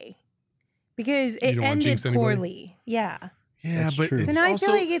away. Because it ended poorly. Yeah. Yeah, that's but true. So now I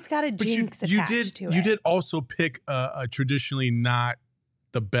feel like it's got a jinx attached to it. You did also pick a traditionally not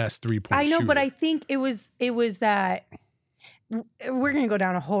the best 3-point shooter. I know, but I think it was that we're going to go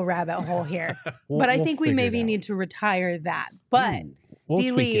down a whole rabbit hole here. But I think we maybe need to retire that. But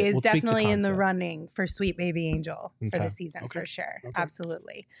D.Lee is definitely in the running for Sweet Baby Angel for the season, for sure. Okay.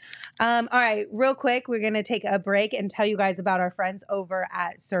 Absolutely. All right, real quick, we're going to take a break and tell you guys about our friends over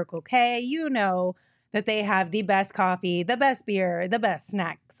at Circle K. You know that they have the best coffee, the best beer, the best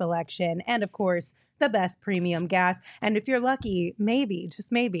snack selection, and of course, the best premium gas. And if you're lucky, maybe, just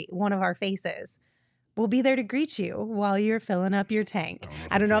maybe, one of our faces will be there to greet you while you're filling up your tank.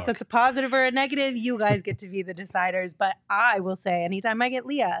 I don't know if that's a positive or a negative. You guys get to be the deciders. But I will say, anytime I get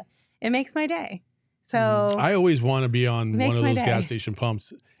Leah, it makes my day. So I always want to be on one of those gas station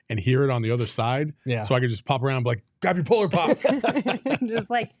pumps and hear it on the other side. Yeah. So I could just pop around and be like, grab your Polar Pop. Just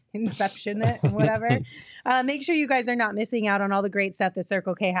like inception it and whatever. Make sure you guys are not missing out on all the great stuff that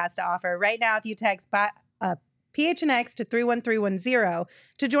Circle K has to offer. Right now, if you text PHNX to 31310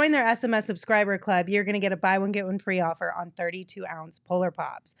 to join their SMS subscriber club, you're going to get a buy one, get one free offer on 32-ounce Polar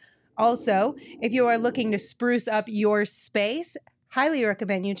Pops. Also, if you are looking to spruce up your space, highly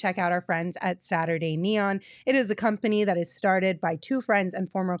recommend you check out our friends at Saturday Neon. It is a company that is started by two friends and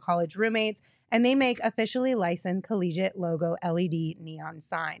former college roommates, and they make officially licensed collegiate logo LED neon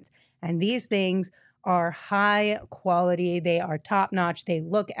signs. And these things are high quality. They are top notch. They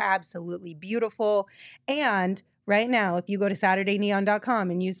look absolutely beautiful. And right now, if you go to SaturdayNeon.com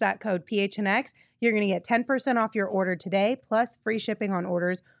and use that code PHNX, you're going to get 10% off your order today, plus free shipping on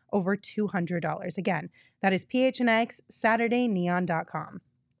orders over $200. Again, that is PHNX, SaturdayNeon.com.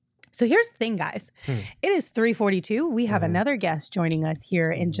 So here's the thing, guys. It is 3:42. We have another guest joining us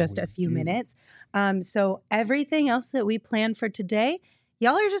here in just a few minutes. So everything else that we planned for today,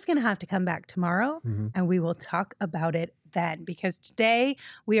 y'all are just going to have to come back tomorrow and we will talk about it then, because today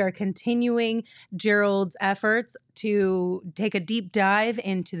we are continuing Gerald's efforts to take a deep dive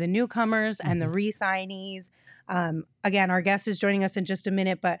into the newcomers and the re-signees. Again, our guest is joining us in just a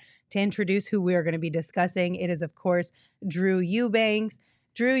minute, but to introduce who we are going to be discussing, it is, of course, Drew Eubanks.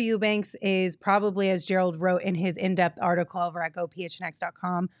 Drew Eubanks is probably, as Gerald wrote in his in-depth article over at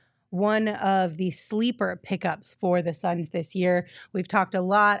gophnx.com, one of the sleeper pickups for the Suns this year. We've talked a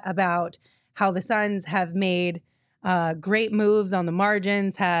lot about how the Suns have made great moves on the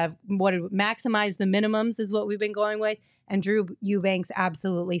margins, have maximized the minimums is what we've been going with. And Drew Eubanks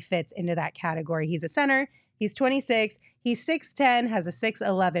absolutely fits into that category. He's a center. He's 26. He's 6'10", has a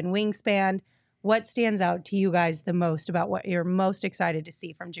 6'11" wingspan. What stands out to you guys the most about what you're most excited to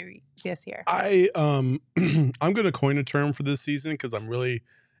see from Drew this year? I'm going to coin a term for this season because I'm really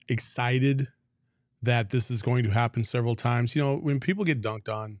excited that this is going to happen several times. You know, when people get dunked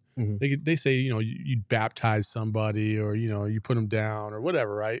on, they say, you know, you baptize somebody or, you know, you put them down or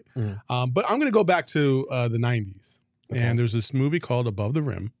whatever, right? But I'm going to go back to the 90s. Okay. And there's this movie called Above the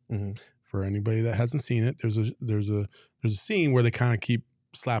Rim. For anybody that hasn't seen it, there's a scene where they kind of keep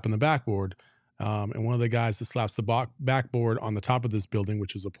slapping the backboard. And one of the guys that slaps the backboard on the top of this building,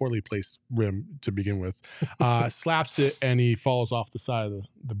 which is a poorly placed rim to begin with, slaps it and he falls off the side of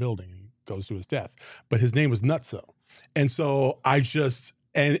the building. He goes to his death. But his name was Nutso. And so I just,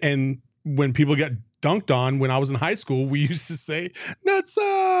 and when people get dunked on, when I was in high school, we used to say,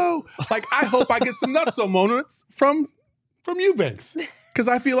 Nutso! Like, I hope I get some Nutso moments from Eubanks because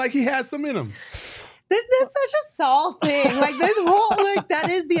I feel like he has some in him. This is such a Saul thing. Like this whole, like that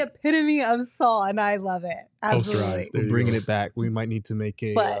is the epitome of Saul, and I love it. Absolutely. We're bringing it back. We might need to make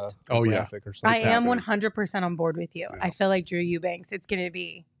a graphic or something. I am 100% on board with you. Yeah. I feel like Drew Eubanks, it's going to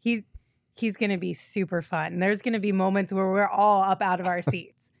be, he's going to be super fun. There's going to be moments where we're all up out of our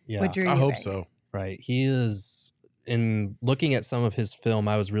seats with Drew Eubanks. I hope so. Right. He is, in looking at some of his film,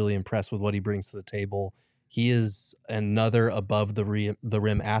 I was really impressed with what he brings to the table. He is another above the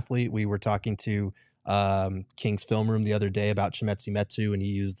rim athlete. We were talking to King's Film Room the other day about Chimezie Metu, and he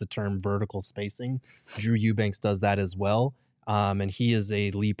used the term vertical spacing. Drew Eubanks does that as well. And he is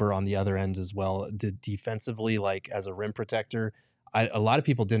a leaper on the other end as well. Defensively, like as a rim protector, a lot of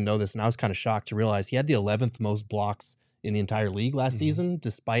people didn't know this, and I was kind of shocked to realize he had the 11th most blocks in the entire league last season,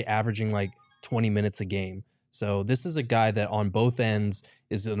 despite averaging like 20 minutes a game. So this is a guy that on both ends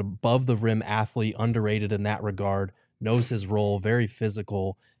is an above the rim athlete, underrated in that regard, knows his role, very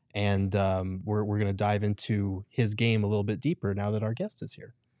physical. And we're going to dive into his game a little bit deeper now that our guest is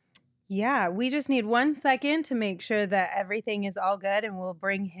here. Yeah, we just need 1 second to make sure that everything is all good, and we'll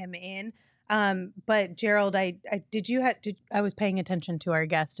bring him in. But Gerald, I was paying attention to our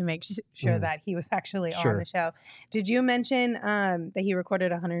guest to make sure that he was actually on the show. Did you mention that he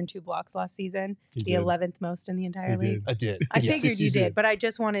recorded 102 blocks last season, the 11th most in the entire league? I did. I figured you did, but I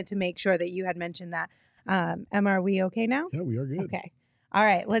just wanted to make sure that you had mentioned that. Emma, are we okay now? Yeah, we are good. Okay. All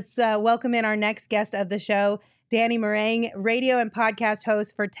right, let's welcome in our next guest of the show, Danny Meringue, radio and podcast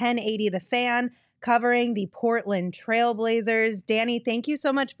host for 1080 The Fan, covering the Portland Trailblazers. Danny, thank you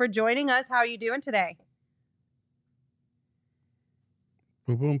so much for joining us. How are you doing today?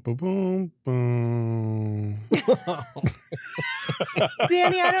 Boom, boom, boom, boom.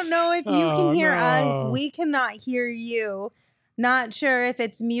 Danny, I don't know if you can hear us. We cannot hear you. Not sure if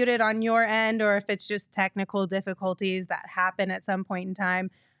it's muted on your end or if it's just technical difficulties that happen at some point in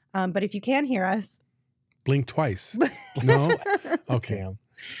time. But if you can hear us, blink twice. No? Okay.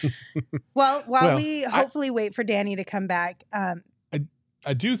 Well, while we hopefully wait for Danny to come back.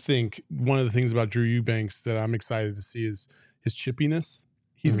 I do think one of the things about Drew Eubanks that I'm excited to see is his chippiness.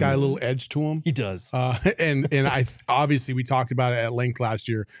 He's got a little edge to him. He does. And I obviously we talked about it at length last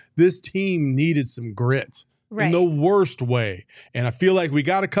year. This team needed some grit. Right. In the worst way. And I feel like we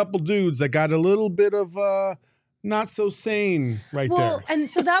got a couple dudes that got a little bit of not so sane there. Well, and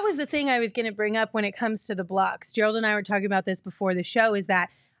so that was the thing I was going to bring up when it comes to the blocks. Gerald and I were talking about this before the show, is that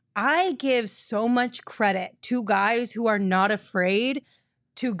I give so much credit to guys who are not afraid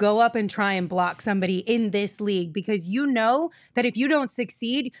to go up and try and block somebody in this league, because you know that if you don't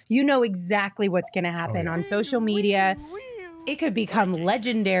succeed, you know exactly what's going to happen on social media. It could become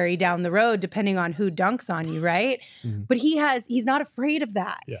legendary down the road depending on who dunks on you, right? Mhm. But he's not afraid of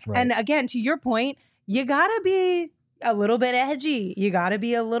that. Yeah. Right. And again, to your point, you got to be a little bit edgy. You got to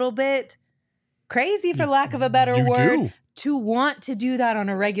be a little bit crazy, for lack of a better word, to want to do that on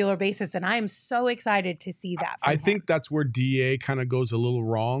a regular basis. And I'm so excited to see that. I think that's where DA kind of goes a little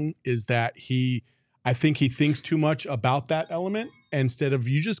wrong, is that I think he thinks too much about that element instead of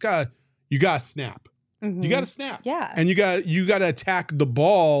you gotta snap. Mm-hmm. You gotta snap. Yeah. And you gotta attack the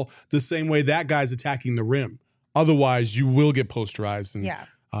ball the same way that guy's attacking the rim. Otherwise you will get posterized.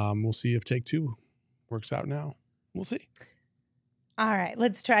 And we'll see if take two works out now. We'll see. All right,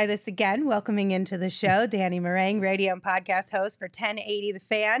 let's try this again. Welcoming into the show, Danny Meringue, radio and podcast host for 1080 The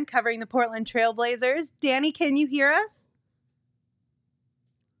Fan, covering the Portland Trailblazers. Danny, can you hear us?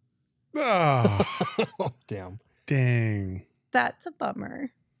 Oh, Damn. dang. That's a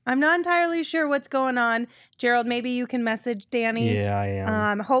bummer. I'm not entirely sure what's going on. Gerald, maybe you can message Danny. Yeah, I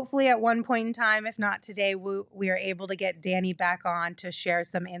am. Hopefully at one point in time, if not today, we are able to get Danny back on to share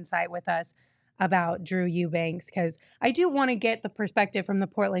some insight with us about Drew Eubanks, because I do want to get the perspective from the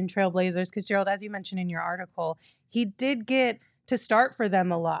Portland Trailblazers, because Gerald, as you mentioned in your article, he did get to start for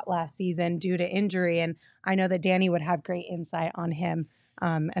them a lot last season due to injury, and I know that Danny would have great insight on him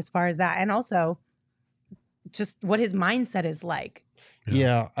as far as that, and also just what his mindset is like.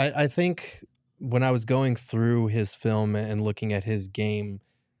 Yeah, I think when I was going through his film and looking at his game,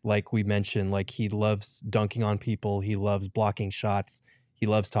 like we mentioned, like he loves dunking on people, he loves blocking shots, he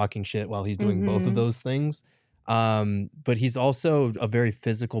loves talking shit while he's doing both of those things. But he's also a very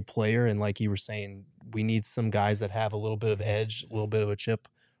physical player. And like you were saying, we need some guys that have a little bit of edge, a little bit of a chip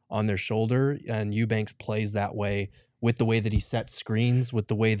on their shoulder. And Eubanks plays that way with the way that he sets screens, with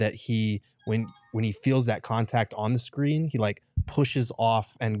the way that when he feels that contact on the screen, he like pushes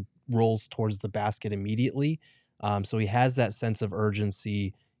off and rolls towards the basket immediately. So he has that sense of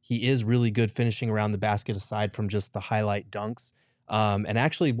urgency. He is really good finishing around the basket aside from just the highlight dunks. And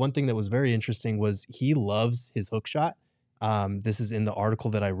actually, one thing that was very interesting was he loves his hook shot. This is in the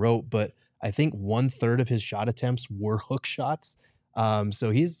article that I wrote, but I think 1/3 of his shot attempts were hook shots.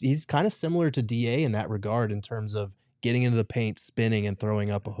 So he's kind of similar to DA in that regard in terms of getting into the paint, spinning, and throwing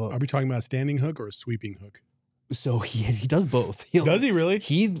up a hook. Are we talking about a standing hook or a sweeping hook? So he does both. Does he really? I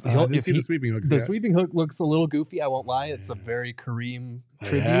didn't see the sweeping hook. The sweeping hook looks a little goofy, I won't lie. It's a very Kareem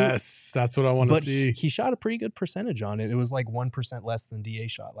tribute. Yes, that's what I want to see. He shot a pretty good percentage on it. It was like 1% less than DA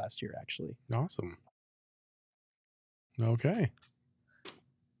shot last year, actually. Awesome. Okay.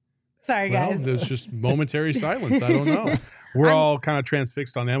 Sorry, guys. There's just momentary silence. I don't know. We're all kind of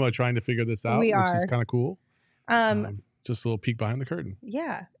transfixed on Emma trying to figure this out, which is kind of cool. Just a little peek behind the curtain.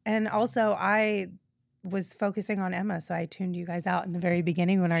 Yeah. And also, I was focusing on Emma, so I tuned you guys out in the very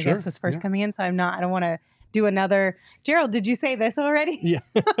beginning when our guest was first coming in. So I don't want to do another. Gerald, did you say this already?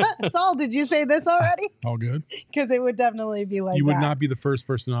 Yeah. Saul, did you say this already? All good. Because it would definitely be like you would not be the first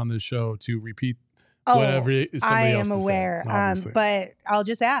person on this show to repeat whatever somebody I else am has aware. said, but I'll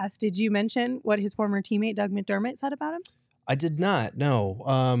just ask, did you mention what his former teammate Doug McDermott said about him? I did not,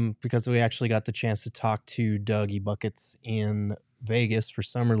 no, because we actually got the chance to talk to Dougie Buckets in Vegas for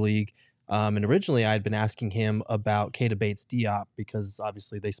Summer League. And originally I had been asking him about Keita Bates-Diop because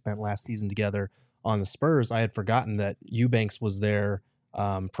obviously they spent last season together on the Spurs. I had forgotten that Eubanks was there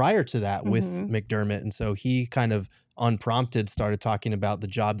prior to that with McDermott. And so he kind of unprompted started talking about the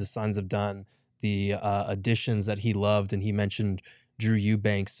job the Suns have done, the additions that he loved. And he mentioned Drew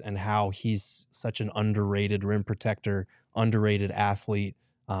Eubanks and how he's such an underrated rim protector, underrated athlete,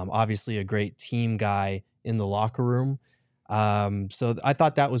 obviously a great team guy in the locker room. So I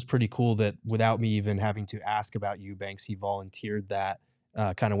thought that was pretty cool that without me even having to ask about Eubanks, he volunteered that,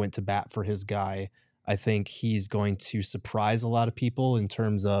 kind of went to bat for his guy. I think he's going to surprise a lot of people in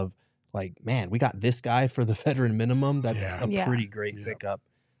terms of like, man, we got this guy for the veteran minimum. That's a pretty great pickup.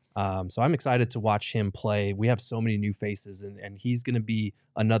 So I'm excited to watch him play. We have so many new faces and he's going to be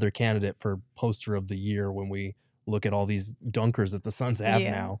another candidate for poster of the year when we look at all these dunkers that the Suns have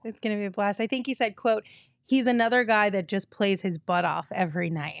now. It's going to be a blast. I think he said, quote, he's another guy that just plays his butt off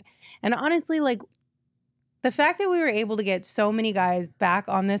every night. And honestly, like the fact that we were able to get so many guys back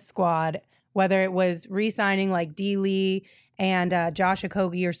on this squad, whether it was re-signing like D.Lee and Josh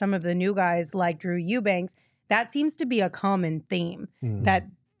Okogie or some of the new guys like Drew Eubanks, that seems to be a common theme. That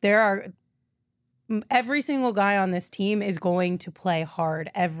there are every single guy on this team is going to play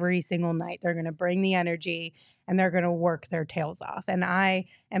hard every single night. They're going to bring the energy and they're going to work their tails off. And I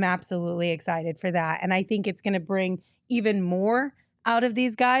am absolutely excited for that. And I think it's going to bring even more out of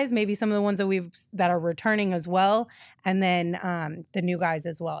these guys, maybe some of the ones that are returning as well, and then the new guys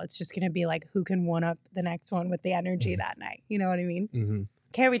as well. It's just going to be like who can one up the next one with the energy that night. You know what I mean? Mm-hmm.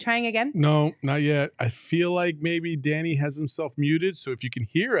 Okay, are we trying again? No, not yet. I feel like maybe Danny has himself muted. So if you can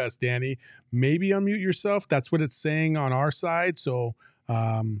hear us, Danny, maybe unmute yourself. That's what it's saying on our side. So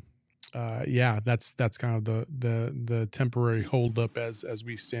yeah, that's kind of the temporary holdup as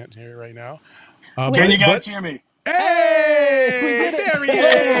we stand here right now. Can you guys hear me? Hey, we did it. There he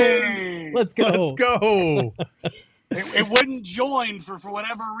Hey! is. Let's go. Let's go. It wouldn't join for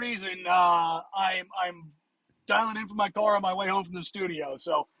whatever reason. I'm dialing in from my car on my way home from the studio.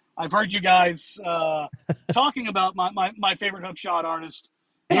 So I've heard you guys talking about my favorite hook shot artist.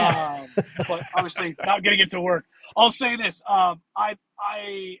 Yes. But obviously not getting it to work. I'll say this.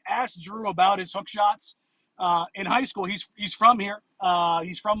 I asked Drew about his hook shots. In high school, he's from here.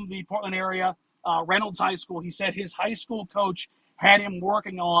 He's from the Portland area, Reynolds High School. He said his high school coach had him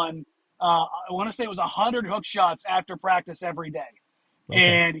working on, I want to say it was 100 hook shots after practice every day. Okay.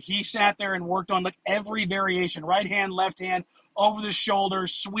 And he sat there and worked on like every variation, right hand, left hand, over the shoulder,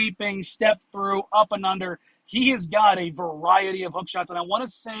 sweeping, step through, up and under. He has got a variety of hook shots. And I want to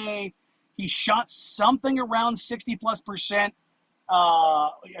say he shot something around 60+%. I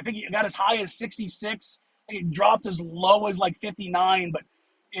think he got as high as 66. It dropped as low as like 59. But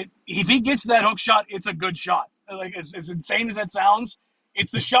if he gets that hook shot, it's a good shot. Like as insane as that sounds,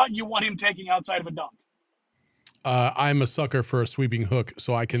 it's the shot you want him taking outside of a dunk. I'm a sucker for a sweeping hook,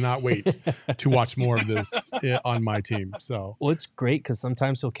 so I cannot wait to watch more of this on my team. So, well, it's great because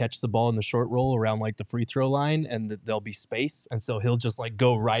sometimes he'll catch the ball in the short roll around like the free throw line, and there'll be space, and so he'll just like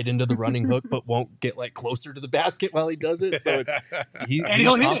go right into the running hook, but won't get like closer to the basket while he does it. So he's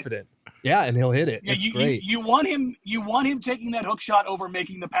confident. Yeah, and he'll hit it. Yeah, it's great. You want him taking that hook shot over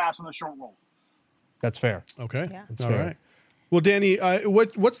making the pass on the short roll. That's fair. Okay, yeah. That's all fair. right. Well, Danny,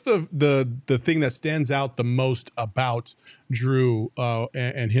 what's the thing that stands out the most about Drew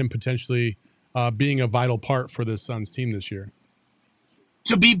and him potentially being a vital part for the Suns team this year?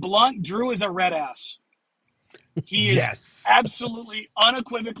 To be blunt, Drew is a red ass. He is absolutely,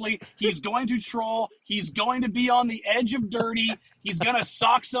 unequivocally, he's going to troll. He's going to be on the edge of dirty. He's going to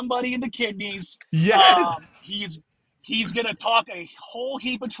sock somebody in the kidneys. Yes. He's going to talk a whole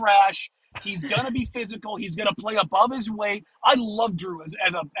heap of trash. He's going to be physical. He's going to play above his weight. I love Drew as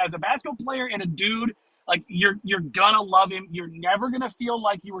a basketball player and a dude. Like you're going to love him. You're never going to feel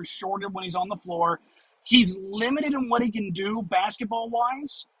like you were shorted when he's on the floor. He's limited in what he can do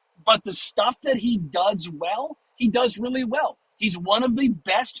basketball-wise, but the stuff that he does well, he does really well. He's one of the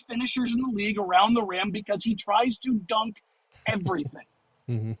best finishers in the league around the rim because he tries to dunk everything.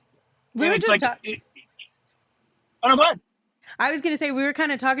 Mm-hmm. We were just oh, no, go ahead. I was going to say, we were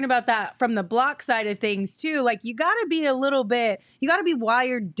kind of talking about that from the block side of things too. Like you got to be you got to be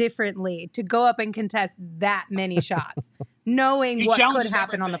wired differently to go up and contest that many shots, knowing what could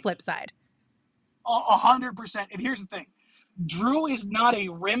happen on the flip side. 100%. And here's the thing. Drew is not a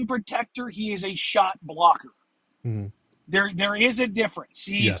rim protector. He is a shot blocker. Mm-hmm. There is a difference.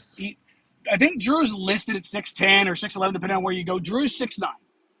 I think Drew's listed at 6'10" or 6'11", depending on where you go. Drew's 6'9".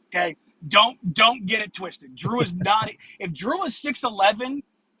 Okay. Don't get it twisted. Drew is not. If Drew was 6'11",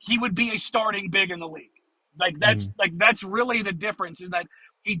 he would be a starting big in the league. That's really the difference, is that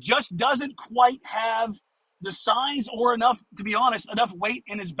he just doesn't quite have the size or enough, to be honest, enough weight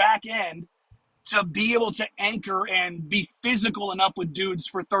in his back end to be able to anchor and be physical enough with dudes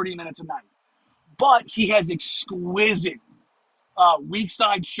for 30 minutes a night. But he has exquisite weak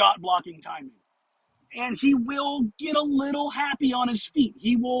side shot blocking timing, and he will get a little happy on his feet.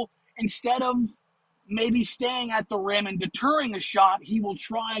 He will. Instead of maybe staying at the rim and deterring a shot, he will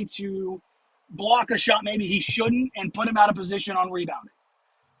try to block a shot maybe he shouldn't and put him out of position on rebounding.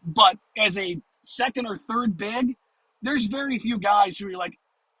 But as a second or third big, there's very few guys who are like,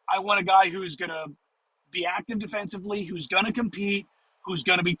 I want a guy who's going to be active defensively, who's going to compete, who's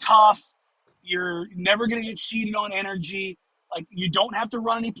going to be tough. You're never going to get cheated on energy. Like, you don't have to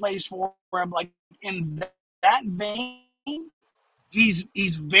run any plays for him. Like, in that vein,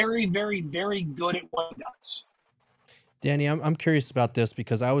 he's very, very, very good at what he does. Danny, I'm curious about this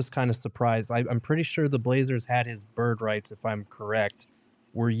because I was kind of surprised. I'm pretty sure the Blazers had his bird rights, if I'm correct.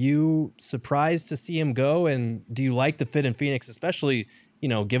 Were you surprised to see him go? And do you like the fit in Phoenix, especially,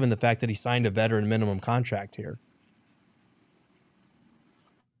 given the fact that he signed a veteran minimum contract here?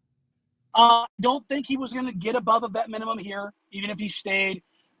 Don't think he was going to get above a vet minimum here, even if he stayed.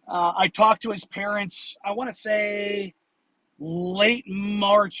 I talked to his parents, I want to say late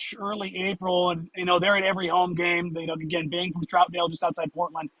March, early April, and they're at every home game. Again, being from Troutdale, just outside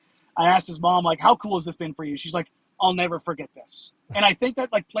Portland, I asked his mom, like, how cool has this been for you? She's like, I'll never forget this. And I think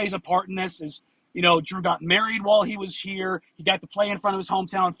that plays a part in this. Is Drew got married while he was here. He got to play in front of his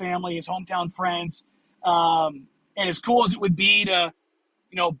hometown family, his hometown friends, and as cool as it would be to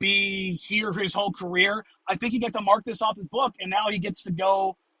be here for his whole career, I think he got to mark this off his book, and now he gets to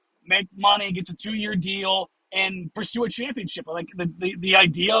go make money, gets a 2-year deal, and pursue a championship. Like the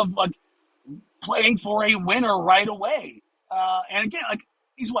idea of playing for a winner right away. And again,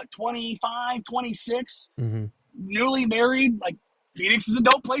 he's 25, 26, newly married. Phoenix is a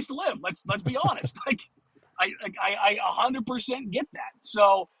dope place to live. Let's be honest. I 100% get that.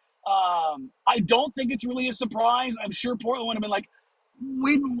 So I don't think it's really a surprise. I'm sure Portland would have been like,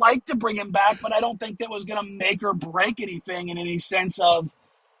 we'd like to bring him back, but I don't think that was going to make or break anything in any sense of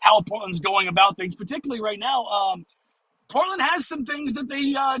how Portland's going about things, particularly right now. Portland has some things that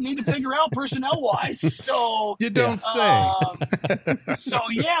they need to figure out personnel-wise. So you don't say. So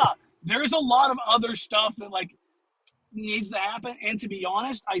yeah, there's a lot of other stuff that needs to happen. And to be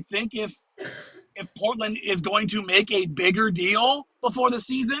honest, I think if Portland is going to make a bigger deal before the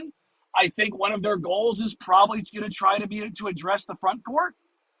season, I think one of their goals is probably going to try to address the front court,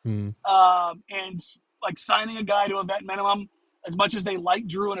 and signing a guy to a vet minimum. As much as they like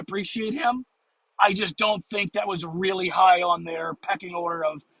Drew and appreciate him, I just don't think that was really high on their pecking order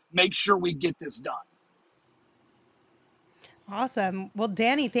of make sure we get this done. Awesome. Well,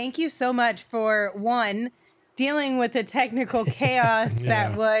 Danny, thank you so much for dealing with the technical chaos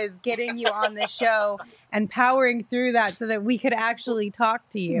that was getting you on the show and powering through that so that we could actually talk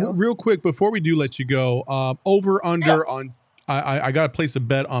to you. Real quick, before we do let you go, over under on, I got to place a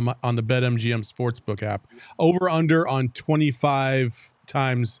bet on the BetMGM Sportsbook app. Over under on 25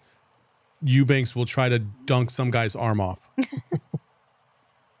 times Eubanks will try to dunk some guy's arm off.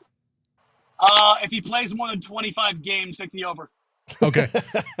 If he plays more than 25 games, take the over. Okay,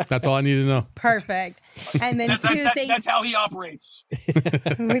 that's all I need to know. Perfect. And then that's how he operates.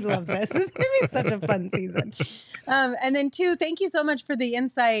 We love this. This is going to be such a fun season. And then 2, thank you so much for the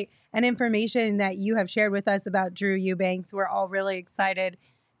insight and information that you have shared with us about Drew Eubanks. We're all really excited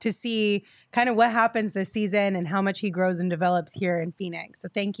to see kind of what happens this season and how much he grows and develops here in Phoenix. So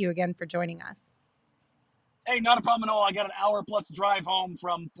thank you again for joining us. Hey, not a problem at all. I got an hour plus drive home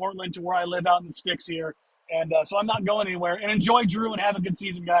from Portland to where I live out in the sticks here. And so I'm not going anywhere. And enjoy Drew and have a good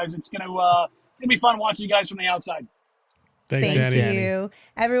season, guys. It's gonna be fun watching you guys from the outside. Thanks Danny. You.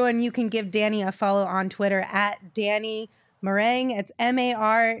 Everyone, you can give Danny a follow on Twitter at Danny Marang. It's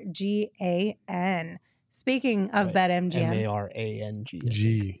MARGAN. Speaking of BetMGM.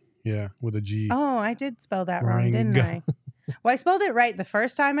 MARANG. Yeah, with a G. Oh, I did spell that wrong, didn't I? Well, I spelled it right the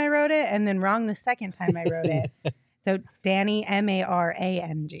first time I wrote it and then wrong the second time I wrote it. So Danny,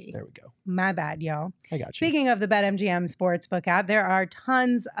 MARANG. There we go. My bad, y'all. I got you. Speaking of the BetMGM Sportsbook app, there are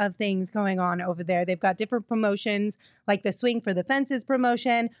tons of things going on over there. They've got different promotions like the Swing for the Fences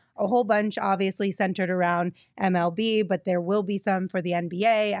promotion, a whole bunch obviously centered around MLB, but there will be some for the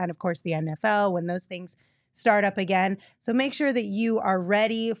NBA and, of course, the NFL when those things start up again. So make sure that you are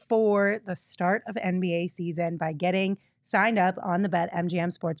ready for the start of NBA season by getting signed up on the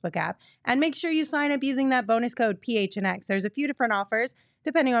BetMGM Sportsbook app. And make sure you sign up using that bonus code PHNX. There's a few different offers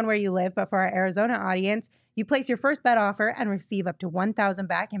depending on where you live, but for our Arizona audience, you place your first bet offer and receive up to $1,000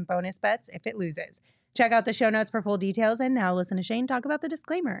 back in bonus bets if it loses. Check out the show notes for full details, and now listen to Shane talk about the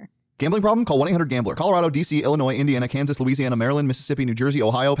disclaimer. Gambling problem? Call 1-800-GAMBLER. Colorado, D.C., Illinois, Indiana, Kansas, Louisiana, Maryland, Mississippi, New Jersey,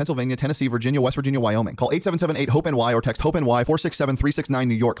 Ohio, Pennsylvania, Tennessee, Virginia, West Virginia, Wyoming. Call 877-8-HOPE-NY or text HOPE-NY 467-369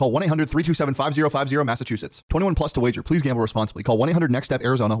 New York. Call 1-800-327-5050 Massachusetts. 21 plus to wager. Please gamble responsibly. Call 1-800-NEXT-STEP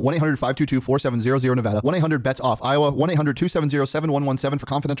Arizona. 1-800-522-4700 Nevada. 1-800-BETS-OFF Iowa. 1-800-270-7117 for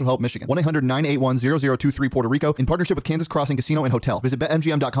confidential help Michigan. 1-800-981-0023 Puerto Rico. In partnership with Kansas Crossing Casino and Hotel. Visit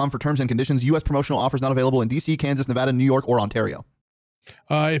BetMGM.com for terms and conditions. U.S. promotional offers not available in D.C., Kansas, Nevada, New York, or Ontario.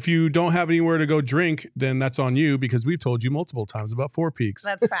 If you don't have anywhere to go drink, then that's on you because we've told you multiple times about Four Peaks.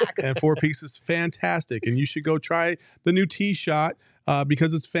 That's facts. And Four Peaks is fantastic. And you should go try the new tea shot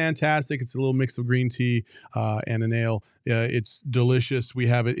because it's fantastic. It's a little mix of green tea and an ale. It's delicious. We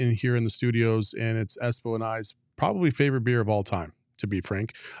have it in here in the studios, and it's Espo and I's probably favorite beer of all time. To be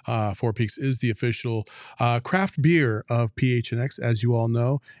frank, Four Peaks is the official craft beer of PHNX, as you all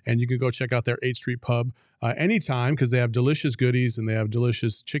know. And you can go check out their 8th Street Pub anytime because they have delicious goodies and they have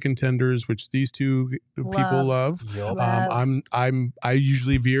delicious chicken tenders, which these two people love. I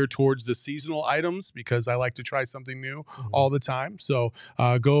usually veer towards the seasonal items because I like to try something new all the time. So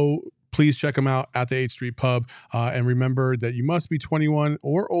please check them out at the 8th Street Pub. And remember that you must be 21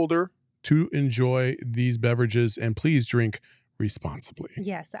 or older to enjoy these beverages, and please drink responsibly.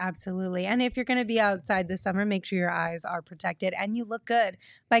 Yes, absolutely. And if you're going to be outside this summer, make sure your eyes are protected and you look good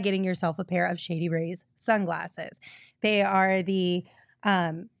by getting yourself a pair of Shady Rays sunglasses. They are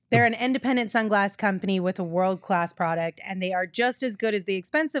they're an independent sunglass company with a world-class product, and they are just as good as the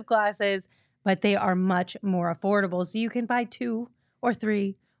expensive glasses, but they are much more affordable. So you can buy 2 or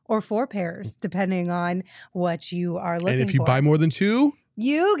 3 or 4 pairs, depending on what you are looking for. And if you buy more than 2,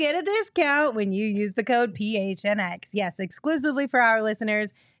 you get a discount when you use the code PHNX. Yes, exclusively for our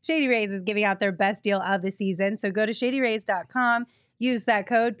listeners, Shady Rays is giving out their best deal of the season. So go to shadyrays.com, use that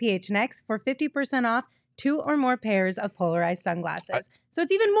code PHNX for 50% off 2 or more pairs of polarized sunglasses. So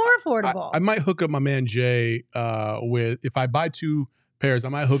it's even more affordable. I might hook up my man Jay if I buy 2 pairs, I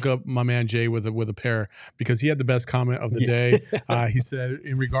might hook up my man Jay with a pair, because he had the best comment of the day. He said,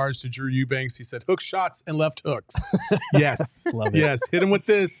 in regards to Drew Eubanks, he said, hook shots and left hooks. Yes. Love it. Yes. Hit him with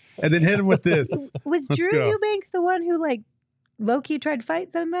this and then hit him with this. Was Let's Drew go. Eubanks the one who low-key tried to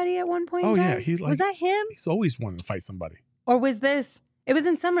fight somebody at one point? Oh, in yeah. time? He's was that him? He's always wanted to fight somebody. Or was this... It was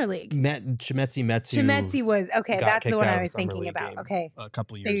in Summer League. Chimetzi Metu. Chimetzi was, okay, got that's the kicked one out I of was the Summer thinking League about. game Okay. A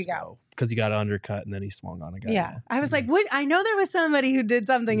couple There years you go. ago, because he got undercut and then he swung on a guy. Yeah. I was like, what? I know there was somebody who did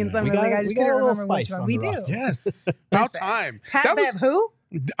something in Summer We got- League. I we just got couldn't a little remember which spice one. on We the do. roster. Yes. About time. Pat That Bev, who?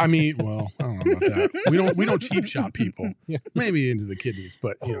 I mean, well, I don't know about that. We don't cheap shot people. Maybe into the kidneys,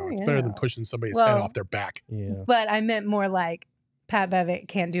 but it's better than pushing somebody's head off their back. Yeah. But I meant more like Pat Bev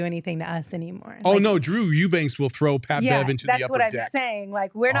can't do anything to us anymore. Oh, no, Drew Eubanks will throw Pat Bev into the upper that's what I'm deck. saying.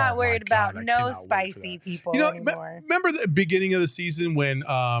 Like, we're not worried about no spicy people anymore. Remember the beginning of the season when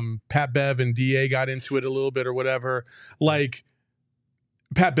Pat Bev and DA got into it a little bit or whatever? Like,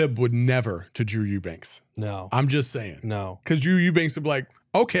 Pat Bev would never to Drew Eubanks. No. I'm just saying. No. Because Drew Eubanks would be like,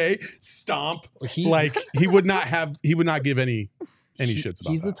 okay, stomp. He would not give any shits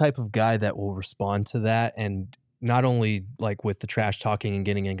about He's that. the type of guy that will respond to that, and not only like with the trash talking and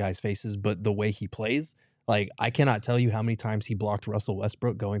getting in guys' faces, but the way he plays. Like, I cannot tell you how many times he blocked Russell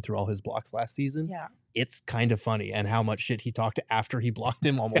Westbrook going through all his blocks last season. Yeah. It's kind of funny, and how much shit he talked after he blocked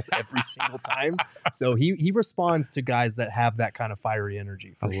him almost every single time. So he responds to guys that have that kind of fiery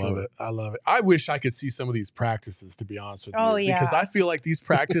energy. I love it. I love it. I wish I could see some of these practices, to be honest with you. Oh, yeah. Because I feel like these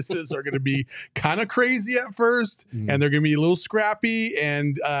practices are going to be kind of crazy at first, and they're going to be a little scrappy.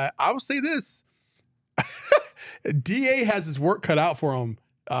 And I will say this. DA has his work cut out for him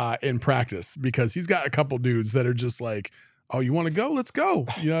in practice, because he's got a couple dudes that are just like, oh, you want to go? Let's go.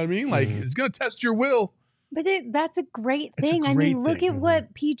 You know what I mean? Like, it's going to test your will. But that's a great It's a thing. I great mean, look thing. at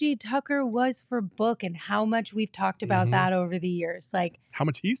what PG Tucker was for Book and how much we've talked about that over the years. Like, How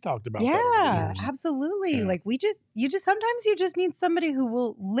much he's talked about that over the yeah, years. absolutely. Yeah. Like, sometimes you just need somebody who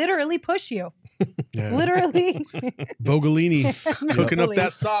will literally push you. Yeah. Literally. Vogelini cooking up Literally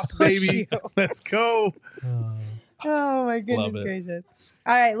that sauce, push baby. you. Let's go. Oh my goodness Love it. gracious.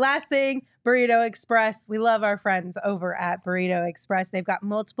 All right, last thing, Burrito Express. We love our friends over at Burrito Express. They've got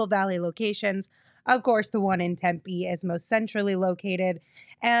multiple Valley locations. Of course, the one in Tempe is most centrally located,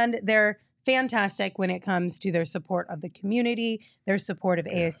 and they're fantastic when it comes to their support of the community, their support of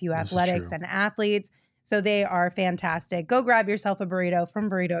ASU athletics and athletes. So they are fantastic. Go grab yourself a burrito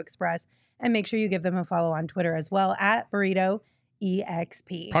from Burrito Express, and make sure you give them a follow on Twitter as well at Burrito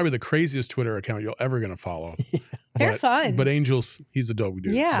EXP. Probably the craziest Twitter account you're ever going to follow. They're fun. But Angels, he's a dope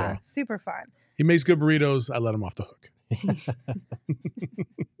dude. Yeah, So. super fun. He makes good burritos. I let him off the hook.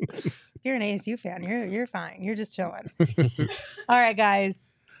 If you're an ASU fan, you're fine. You're just chilling. All right, guys.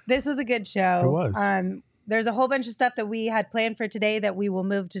 This was a good show. It was. There's a whole bunch of stuff that we had planned for today that we will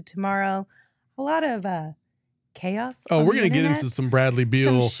move to tomorrow. A lot of chaos. Oh, on we're the going to get internet. into some Bradley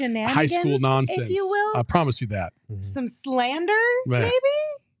Beal Some high school shenanigans, nonsense. if you will. I promise you that. Some slander, Meh. maybe?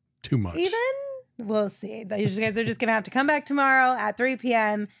 Too much. Even? We'll see. You guys are just going to have to come back tomorrow at 3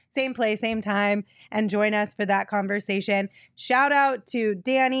 p.m., same place, same time, and join us for that conversation. Shout out to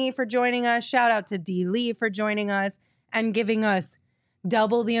Danny for joining us. Shout out to D. Lee for joining us and giving us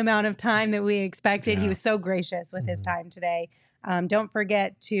double the amount of time that we expected. Yeah. He was so gracious with his time today. Don't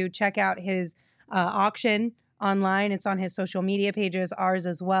forget to check out his auction online. It's on his social media pages, ours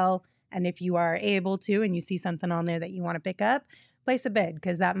as well. And if you are able to and you see something on there that you want to pick up, place a bid,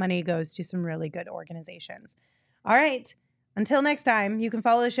 because that money goes to some really good organizations. All right. Until next time, you can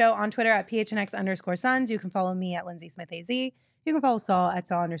follow the show on Twitter at PHNX_Suns. You can follow me at Lindsay Smith AZ. You can follow Saul at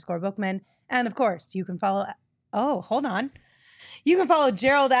Saul_Bookman. And of course, you can follow, you can follow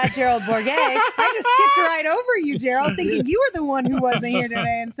Gerald at Gerald Bourget. I just skipped right over you, Gerald, thinking you were the one who wasn't here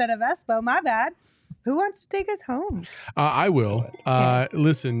today instead of Espo. My bad. Who wants to take us home? I will.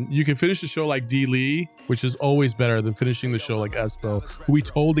 Listen, you can finish the show like D.Lee, which is always better than finishing the show like Espo, who we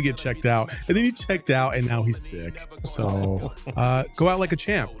told to get checked out. And then he checked out, and now he's sick. So go out like a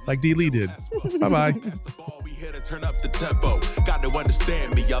champ, like D.Lee did. Bye-bye. Here to turn up the tempo. Got to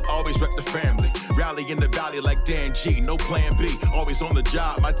understand me. I'll always rep the family. Rally in the valley like Dan G. No plan B. Always on the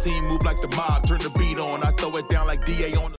job. My team move like the mob. Turn the beat on. I throw it down like DA on the